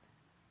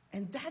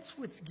 And that's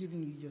what's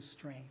giving you your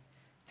strength.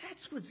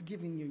 That's what's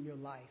giving you your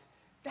life.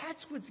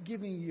 That's what's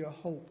giving you your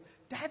hope.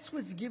 That's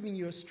what's giving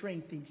you your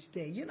strength each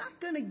day. You're not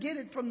going to get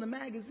it from the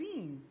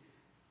magazine.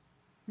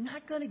 You're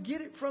not going to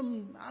get it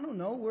from, I don't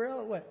know,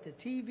 the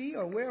TV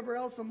or wherever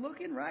else I'm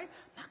looking, right?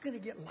 I'm not going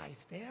to get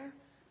life there.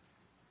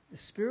 The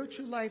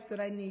spiritual life that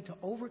I need to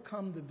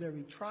overcome the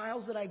very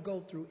trials that I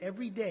go through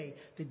every day,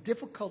 the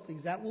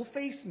difficulties that will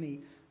face me,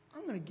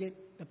 I'm going to get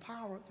the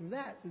power through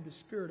that, through the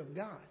Spirit of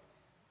God.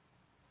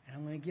 And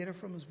I'm going to get it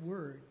from His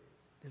Word.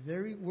 The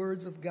very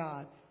words of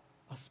God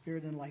are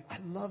spirit and life. I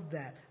love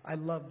that. I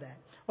love that.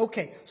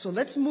 Okay, so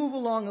let's move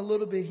along a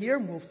little bit here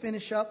and we'll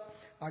finish up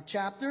our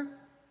chapter.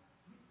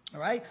 All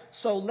right,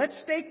 so let's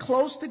stay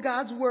close to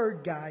God's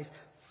Word, guys.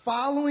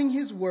 following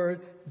his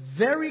word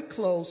very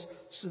close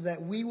so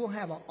that we will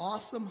have an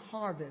awesome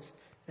harvest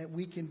that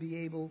we can be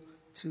able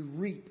to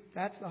reap.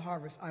 That's the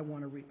harvest I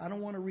want to reap. I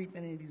don't want to reap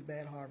any of these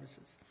bad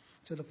harvests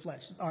to the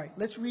flesh. All right,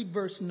 let's read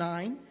verse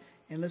 9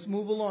 and let's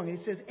move along. It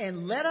says,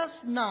 and let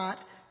us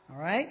not, all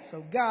right,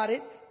 so got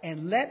it.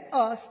 And let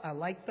us, I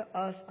like the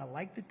us, I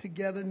like the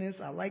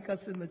togetherness, I like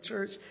us in the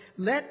church.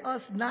 Let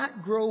us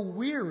not grow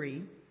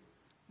weary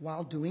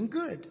while doing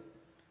good.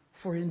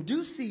 For in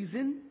due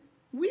season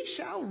we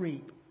shall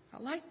reap. I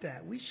like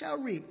that. We shall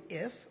reap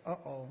if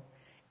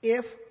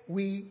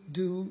we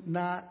do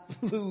not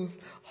lose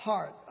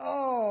heart.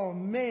 Oh,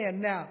 man.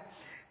 Now,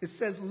 it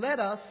says let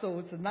us, so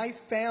it's a nice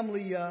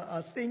family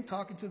thing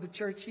talking to the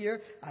church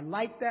here. I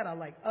like that. I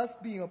like us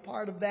being a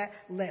part of that.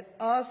 Let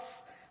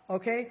us,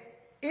 okay?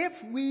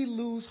 If we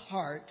lose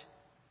heart,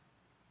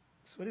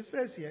 that's what it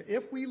says here.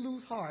 If we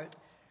lose heart,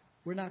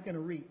 we're not going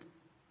to reap.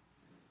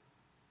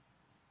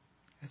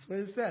 That's what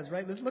it says,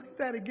 right? Let's look at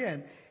that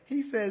again.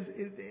 He says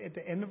at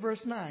the end of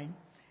verse 9,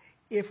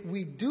 if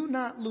we do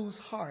not lose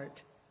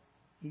heart,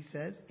 he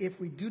says, if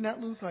we do not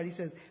lose heart, he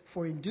says,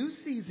 for in due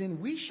season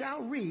we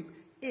shall reap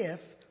if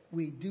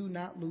we do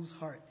not lose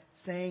heart.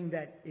 Saying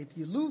that if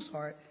you lose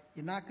heart,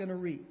 you're not going to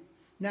reap.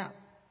 Now,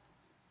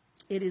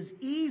 it is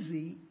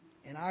easy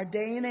in our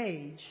day and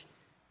age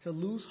to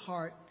lose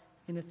heart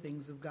in the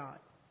things of God.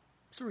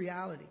 It's a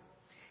reality.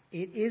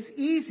 It is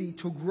easy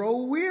to grow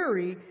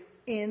weary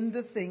in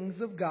the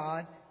things of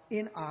God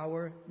in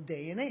our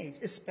day and age,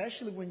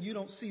 especially when you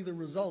don't see the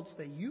results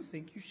that you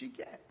think you should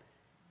get.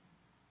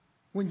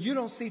 When you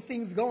don't see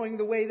things going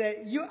the way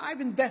that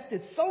I've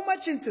invested so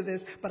much into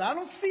this, but I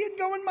don't see it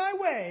going my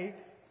way.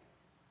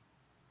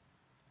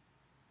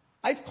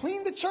 I've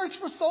cleaned the church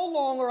for so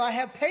long, or I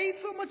have paid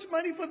so much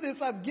money for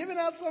this, I've given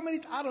out so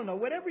many, I don't know,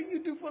 whatever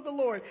you do for the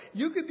Lord,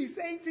 you could be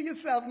saying to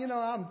yourself,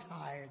 I'm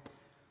tired.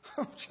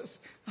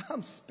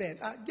 I'm spent.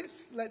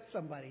 Let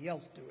somebody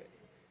else do it.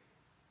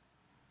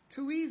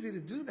 Too easy to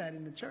do that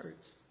in the church.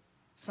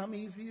 Some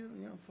easier,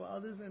 for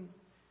others.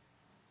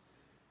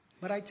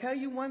 But I tell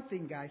you one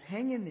thing, guys,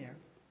 hang in there.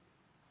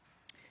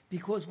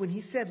 Because when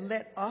he said,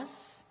 let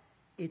us,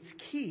 it's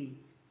key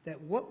that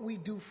what we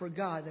do for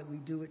God, that we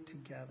do it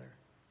together.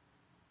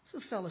 That's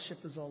what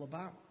fellowship is all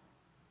about.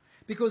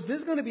 Because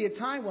there's going to be a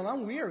time when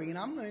I'm weary and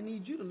I'm going to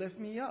need you to lift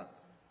me up.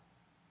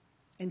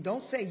 And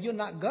don't say you're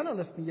not going to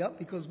lift me up,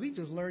 because we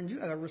just learned you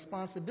have a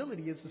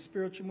responsibility as a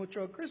spiritual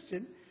mature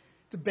Christian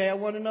to bear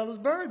one another's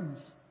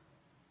burdens.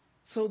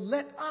 So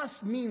let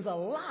us means a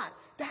lot.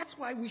 That's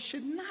why we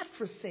should not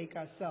forsake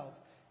ourselves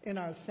in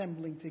our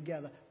assembling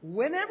together.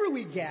 Whenever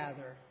we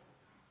gather,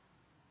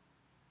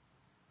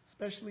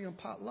 especially on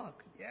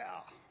potluck.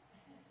 Yeah.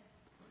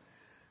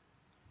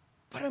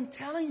 But I'm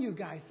telling you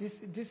guys,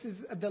 this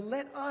is the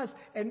let us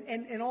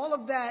and all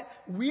of that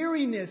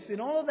weariness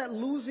and all of that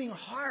losing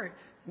heart.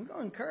 We're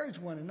going to encourage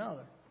one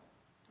another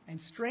and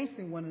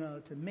strengthen one another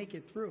to make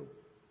it through.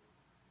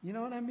 You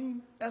know what I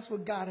mean? That's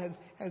what God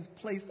has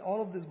placed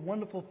all of this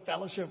wonderful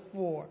fellowship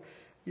for,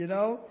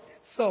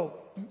 So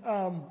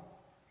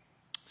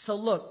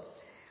look,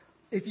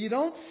 if you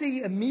don't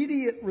see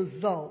immediate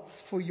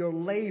results for your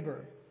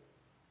labor,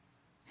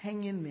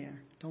 hang in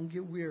there. Don't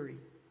get weary.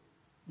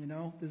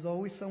 There's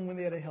always someone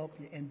there to help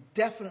you. And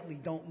definitely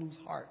don't lose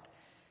heart,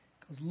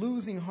 because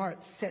losing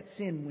heart sets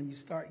in when you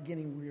start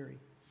getting weary.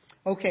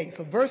 Okay,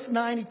 so verse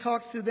 9, he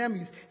talks to them.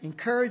 He's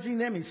encouraging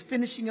them. He's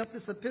finishing up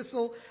this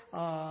epistle.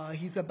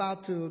 He's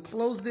about to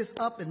close this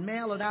up and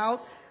mail it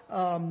out.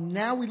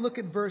 Now we look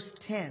at verse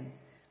 10.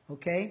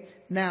 Okay,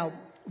 now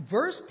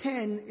verse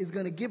 10 is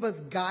going to give us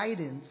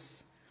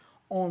guidance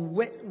on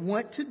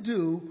what to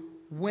do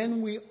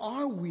when we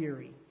are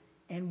weary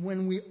and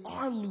when we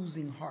are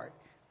losing heart.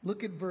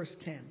 Look at verse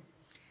 10.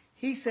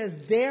 He says,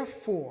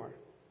 therefore,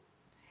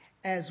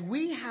 as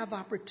we have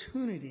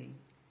opportunity,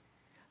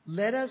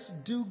 let us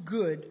do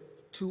good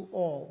to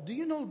all. Do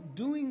you know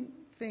doing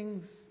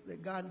things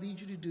that God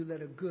leads you to do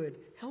that are good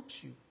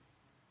helps you?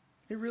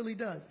 It really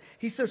does.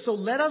 He says, so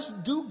let us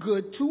do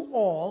good to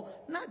all,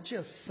 not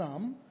just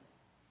some,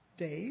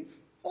 Dave,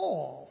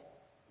 all.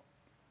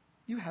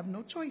 You have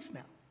no choice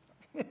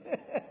now.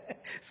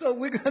 So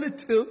we're going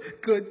to do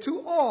good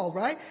to all,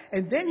 right?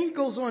 And then he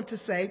goes on to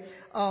say,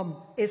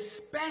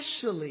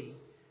 especially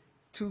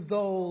to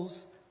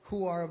those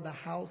who are of the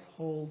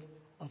household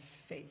of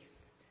faith.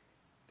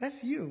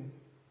 That's you.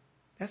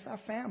 That's our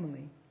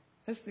family.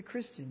 That's the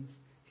Christians.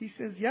 He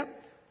says,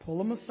 yep, pull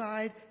them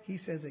aside. He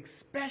says,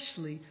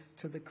 especially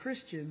to the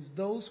Christians,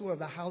 those who are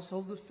the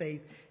household of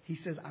faith. He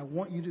says, I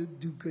want you to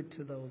do good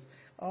to those.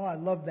 Oh, I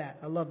love that.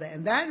 I love that.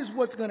 And that is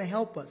what's going to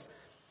help us.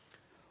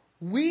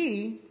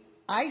 We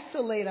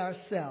isolate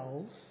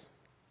ourselves.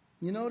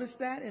 You notice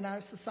that in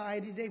our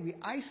society today? We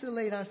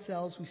isolate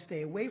ourselves. We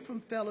stay away from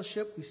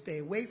fellowship. We stay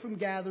away from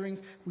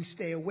gatherings. We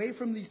stay away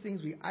from these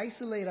things. We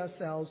isolate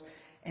ourselves.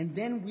 And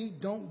then we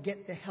don't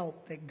get the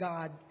help that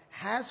God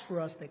has for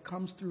us that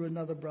comes through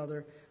another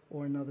brother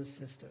or another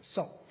sister.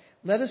 So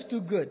let us do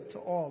good to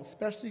all,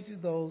 especially to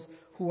those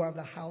who are of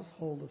the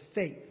household of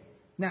faith.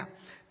 Now,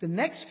 the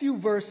next few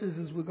verses,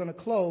 as we're going to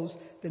close,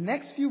 the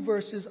next few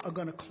verses are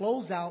going to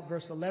close out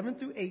verse 11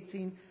 through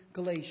 18,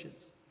 Galatians,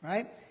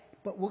 right?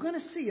 But we're going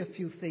to see a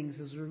few things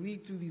as we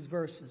read through these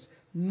verses.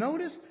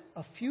 Notice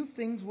a few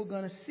things we're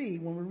going to see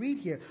when we read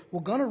here.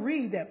 We're going to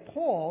read that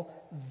Paul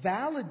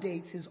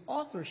validates his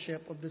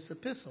authorship of this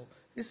epistle.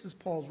 This is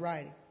Paul's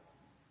writing.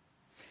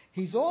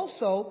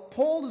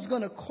 Paul is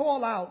going to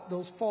call out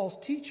those false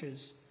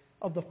teachers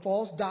of the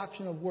false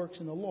doctrine of works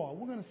in the law.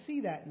 We're going to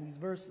see that in these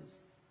verses.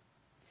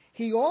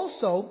 He's going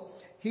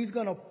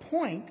to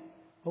point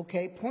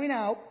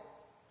out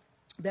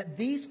that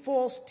these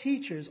false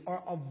teachers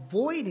are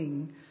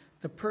avoiding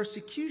the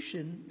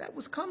persecution that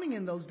was coming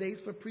in those days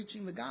for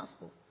preaching the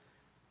gospel.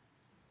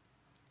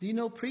 Do you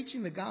know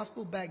preaching the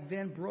gospel back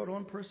then brought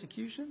on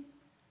persecution?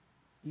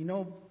 You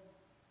know,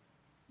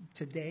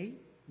 today,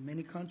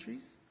 many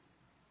countries,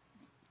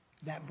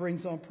 that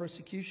brings on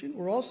persecution.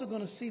 We're also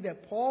going to see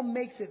that Paul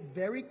makes it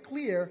very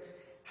clear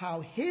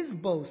how his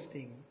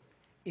boasting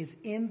is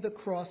in the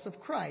cross of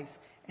Christ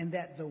and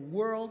that the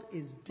world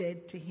is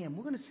dead to him.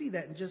 We're going to see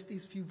that in just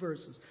these few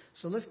verses.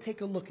 So let's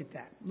take a look at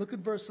that. Look at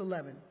verse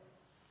 11.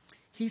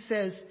 He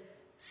says,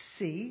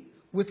 "See,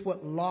 with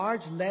what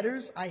large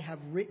letters I have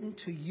written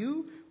to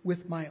you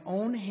with my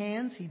own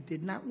hands." He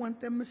did not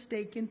want them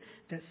mistaken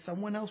that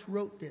someone else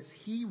wrote this.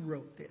 He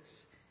wrote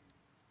this.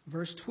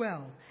 Verse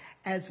 12,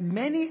 "As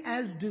many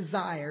as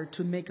desire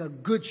to make a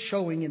good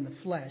showing in the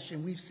flesh,"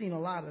 and we've seen a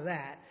lot of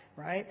that,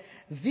 right?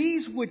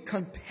 "These would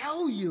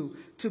compel you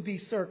to be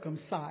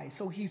circumcised."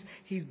 So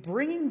he's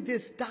bringing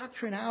this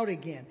doctrine out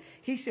again.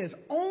 He says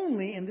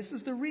only, and this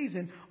is the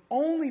reason,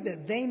 only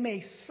that they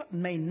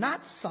may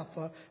not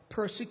suffer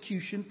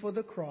persecution for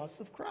the cross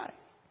of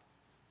Christ.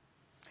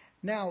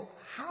 Now,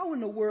 how in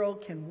the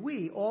world can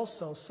we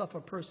also suffer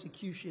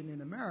persecution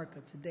in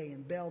America today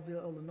in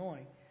Belleville,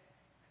 Illinois?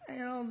 You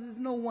know, there's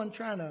no one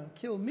trying to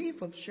kill me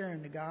for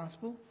sharing the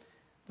gospel.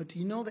 But do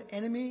you know the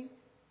enemy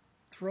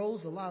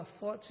throws a lot of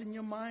thoughts in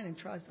your mind and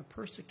tries to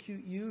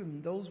persecute you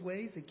in those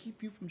ways to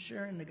keep you from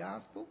sharing the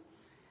gospel?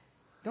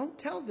 Don't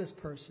tell this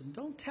person.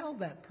 Don't tell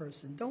that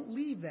person. Don't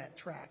leave that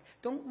track.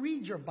 Don't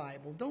read your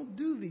Bible. Don't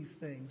do these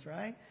things,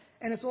 right?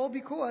 And it's all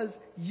because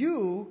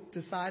you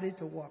decided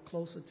to walk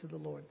closer to the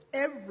Lord.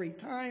 Every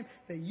time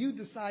that you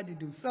decide to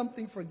do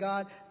something for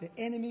God, the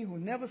enemy who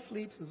never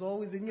sleeps is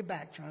always in your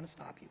back trying to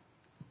stop you.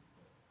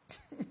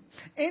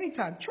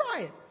 Anytime,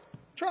 try it.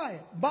 Try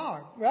it.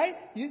 Barb, right?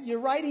 You're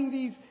writing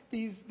these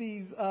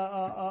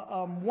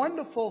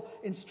wonderful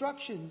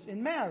instructions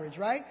in marriage,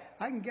 right?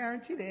 I can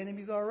guarantee the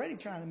enemy's already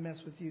trying to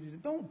mess with you.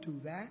 Don't do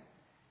that.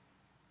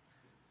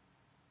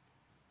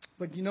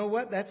 But you know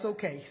what? That's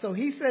okay. So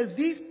he says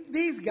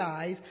these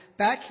guys,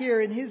 back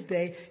here in his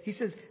day, he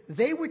says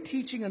they were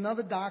teaching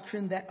another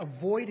doctrine that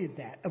avoided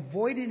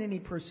any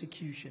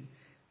persecution.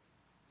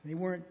 They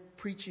weren't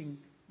preaching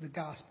the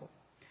gospel.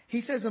 He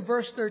says in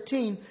verse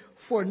 13,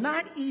 "For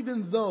not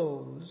even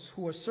those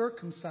who are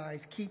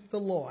circumcised keep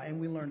the law." And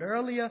we learned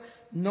earlier,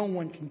 no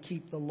one can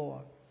keep the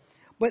law.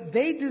 "But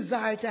they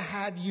desire to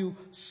have you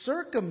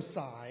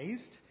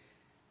circumcised,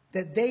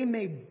 that they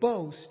may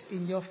boast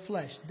in your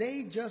flesh."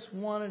 They just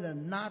wanted a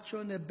notch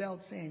on their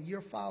belt saying, "You're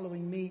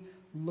following me,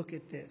 look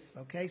at this."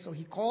 Okay, so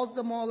he calls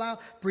them all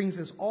out, brings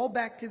us all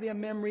back to their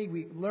memory.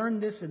 We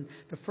learned this in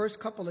the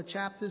first couple of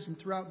chapters and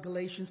throughout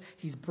Galatians.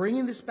 He's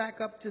bringing this back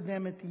up to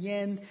them at the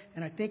end,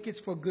 and I think it's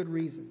for good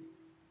reason.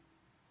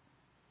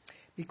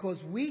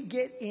 Because we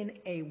get in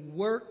a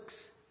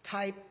works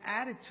type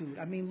attitude.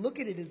 I mean, look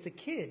at it as a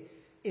kid.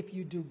 If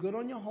you do good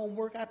on your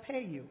homework, I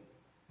pay you.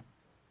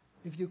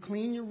 If you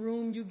clean your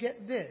room, you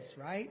get this,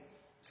 right?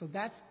 So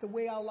that's the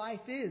way our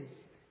life is.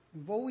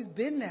 We've always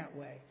been that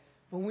way.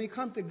 But when we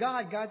come to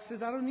God, God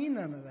says, "I don't need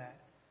none of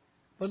that."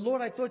 "But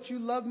Lord, I thought you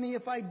loved me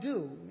if I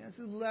do." I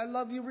said, "I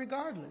love you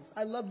regardless.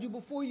 I loved you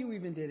before you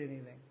even did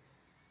anything."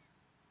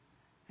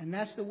 And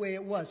that's the way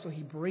it was. So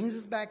he brings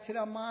us back to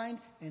our mind,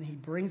 and he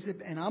brings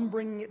it, and I'm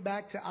bringing it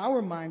back to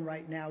our mind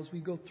right now as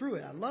we go through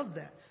it. I love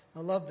that.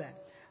 I love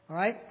that. All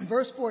right.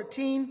 Verse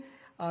 14,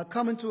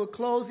 coming to a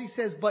close, he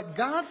says, "But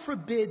God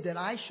forbid that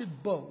I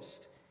should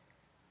boast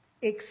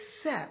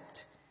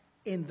except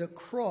in the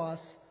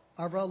cross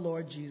of our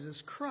Lord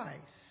Jesus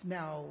Christ."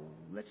 Now,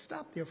 let's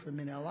stop there for a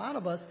minute. A lot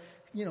of us,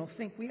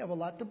 think we have a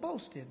lot to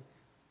boast in.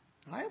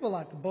 I have a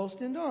lot to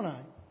boast in, don't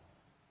I?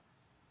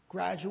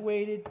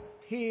 Graduated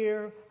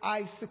here,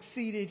 I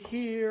succeeded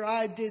here,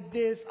 I did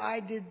this,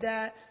 I did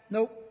that.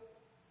 Nope,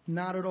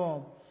 not at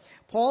all.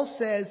 Paul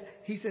says,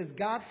 he says,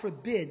 "God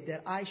forbid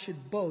that I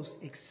should boast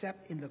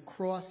except in the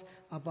cross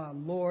of our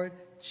Lord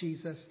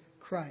Jesus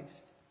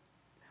Christ,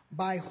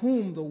 by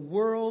whom the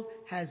world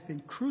has been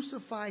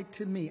crucified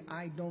to me."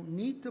 I don't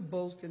need to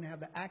boast and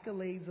have the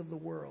accolades of the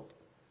world.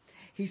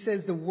 He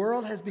says, "The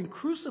world has been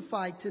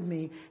crucified to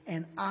me,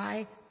 and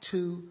I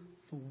to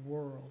the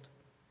world."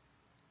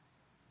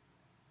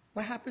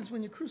 What happens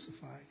when you're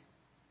crucified?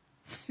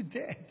 You're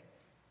dead.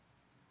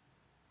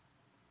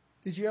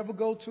 Did you ever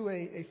go to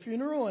a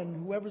funeral and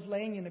whoever's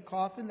laying in the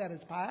coffin that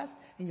has passed,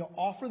 and you'll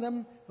offer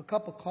them a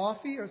cup of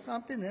coffee or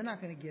something? They're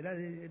not going to get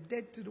it.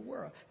 They're dead to the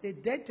world. They're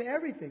dead to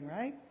everything,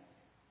 right?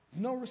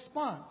 There's no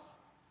response.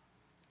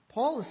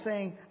 Paul is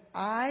saying,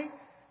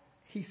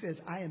 he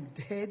says, I am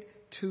dead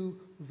to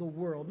the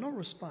world. No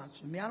response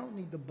from me. I don't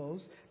need to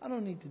boast. I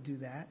don't need to do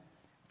that.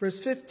 Verse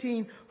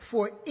 15,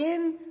 for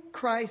in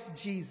Christ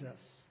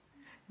Jesus,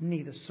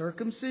 neither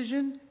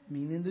circumcision,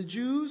 meaning the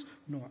Jews,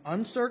 nor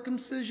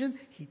uncircumcision,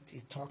 he's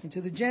talking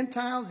to the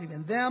Gentiles,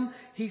 even them,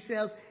 he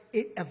says,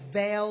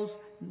 avails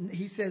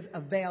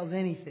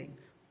anything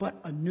but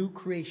a new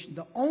creation.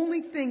 The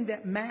only thing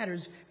that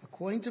matters,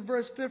 according to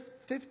verse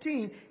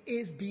 15,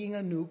 is being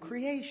a new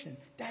creation.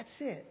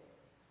 That's it.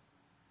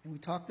 And we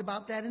talked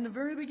about that in the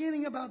very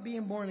beginning about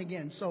being born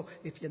again. So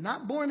if you're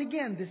not born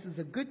again, this is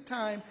a good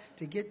time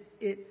to get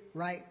it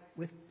right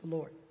with the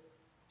Lord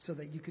so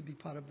that you could be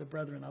part of the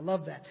brethren. I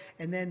love that.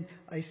 And then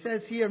he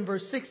says here in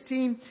verse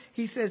 16,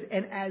 he says,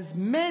 and as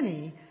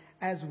many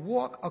as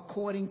walk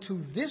according to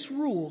this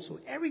rule, so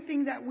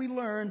everything that we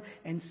learn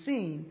and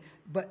seen,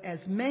 but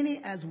as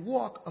many as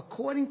walk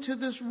according to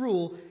this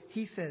rule,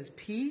 he says,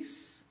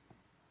 peace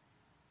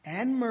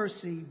and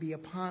mercy be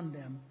upon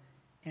them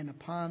and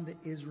upon the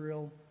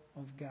Israel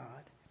of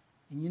God.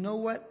 And you know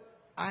what?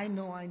 I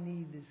know I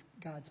need this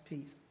God's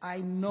peace. I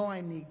know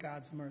I need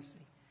God's mercy.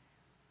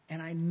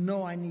 And I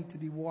know I need to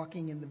be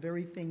walking in the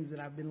very things that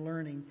I've been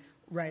learning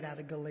right out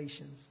of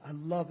Galatians. I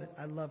love it.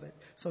 I love it.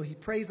 So he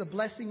prays a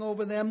blessing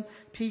over them.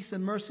 Peace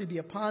and mercy be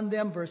upon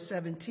them. Verse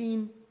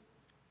 17.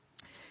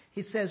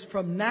 He says,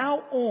 from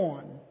now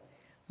on,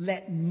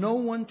 let no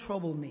one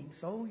trouble me.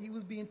 So he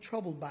was being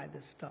troubled by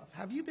this stuff.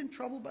 Have you been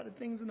troubled by the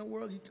things in the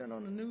world? You turn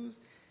on the news,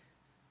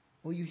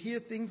 or you hear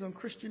things on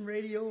Christian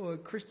radio or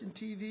Christian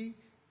TV.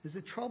 Does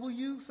it trouble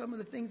you, some of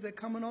the things that are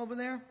coming over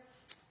there?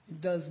 It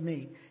does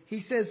me.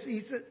 He says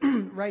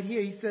right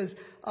here, he says,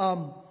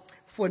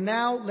 for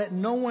now let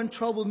no one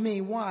trouble me.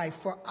 Why?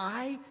 For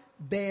I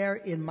bear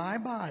in my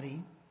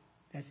body,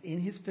 that's in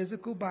his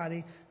physical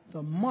body,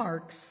 the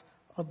marks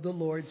of the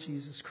Lord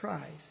Jesus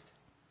Christ.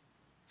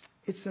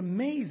 It's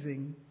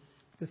amazing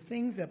the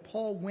things that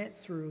Paul went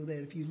through,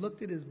 that if you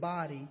looked at his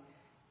body,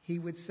 he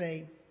would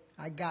say,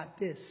 I got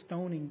this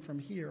stoning from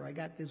here. I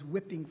got this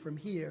whipping from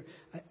here.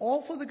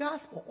 All for the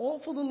gospel, all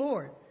for the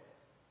Lord.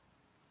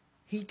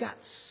 He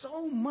got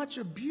so much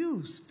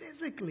abuse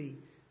physically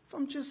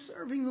from just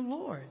serving the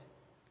Lord.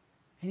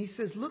 And he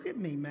says, look at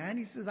me, man.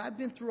 He says, I've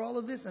been through all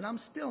of this and I'm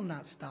still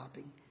not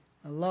stopping.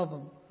 I love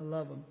him. I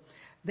love him.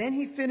 Then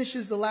he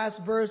finishes the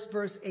last verse,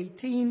 verse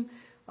 18.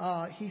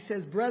 He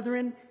says,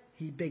 brethren,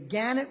 he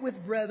began it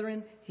with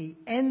brethren. He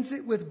ends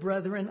it with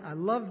brethren. I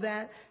love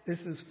that.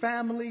 This is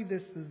family.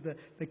 This is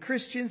the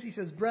Christians. He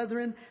says,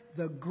 brethren,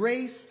 the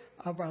grace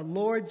of our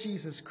Lord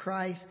Jesus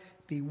Christ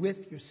be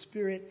with your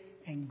spirit.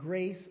 And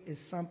grace is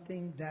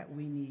something that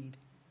we need.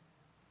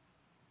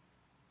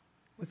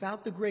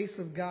 Without the grace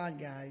of God,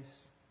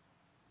 guys,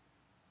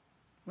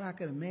 we're not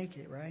going to make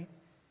it, right?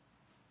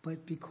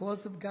 But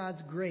because of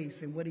God's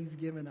grace and what he's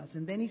given us.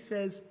 And then he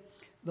says,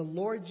 the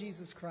Lord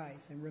Jesus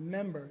Christ. And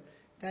remember,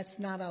 that's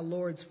not our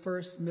Lord's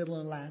first, middle,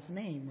 and last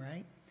name,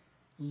 right?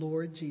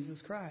 Lord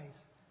Jesus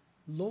Christ.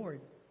 Lord.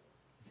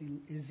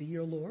 Is he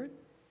your Lord?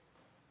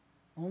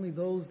 Only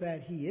those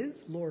that he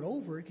is Lord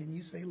over can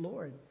you say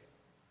Lord.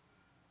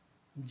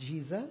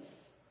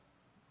 Jesus,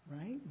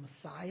 right?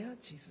 Messiah,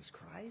 Jesus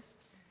Christ.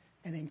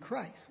 And in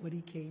Christ, what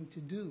he came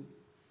to do.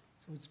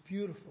 So it's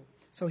beautiful.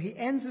 So he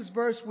ends his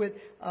verse with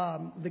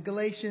the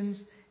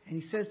Galatians, and he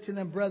says to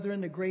them,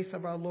 brethren, the grace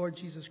of our Lord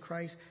Jesus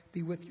Christ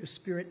be with your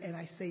spirit. And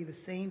I say the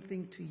same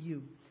thing to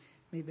you.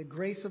 May the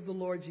grace of the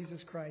Lord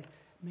Jesus Christ,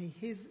 may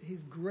his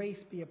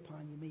grace be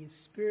upon you. May his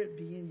spirit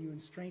be in you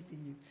and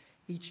strengthen you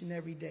each and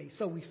every day.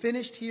 So we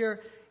finished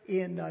here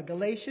in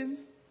Galatians.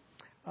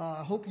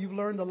 I hope you've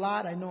learned a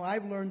lot. I know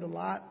I've learned a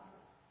lot.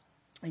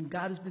 And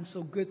God has been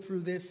so good through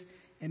this.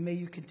 And may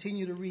you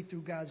continue to read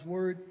through God's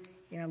word.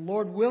 And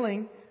Lord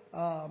willing,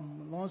 as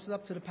long as it's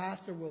up to the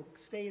pastor, we'll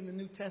stay in the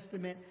New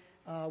Testament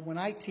when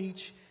I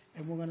teach.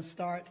 And we're going to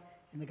start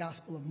in the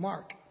Gospel of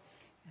Mark.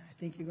 And I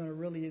think you're going to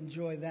really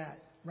enjoy that.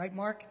 Right,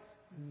 Mark?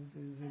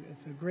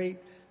 It's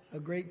a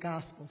great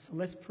gospel. So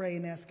let's pray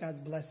and ask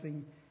God's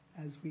blessing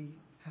as we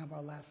have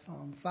our last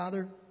song.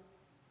 Father,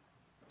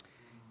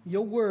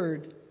 your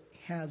word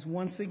has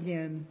once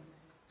again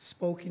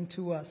spoken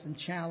to us and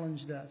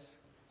challenged us,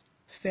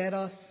 fed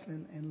us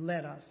and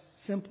led us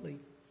simply.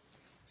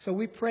 So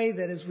we pray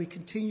that as we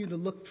continue to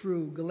look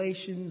through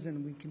Galatians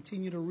and we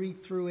continue to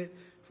read through it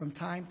from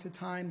time to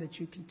time, that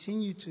you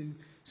continue to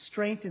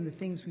strengthen the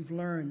things we've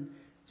learned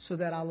so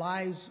that our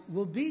lives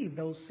will be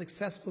those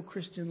successful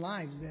Christian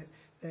lives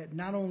that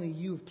not only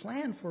you've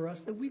planned for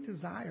us, that we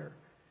desire.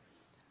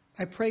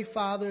 I pray,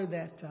 Father,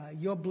 that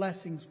your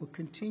blessings will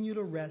continue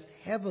to rest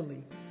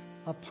heavily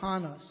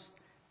upon us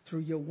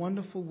through your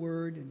wonderful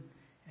word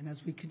and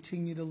as we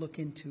continue to look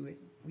into it.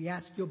 We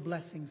ask your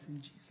blessings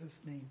in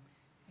Jesus' name.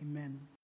 Amen.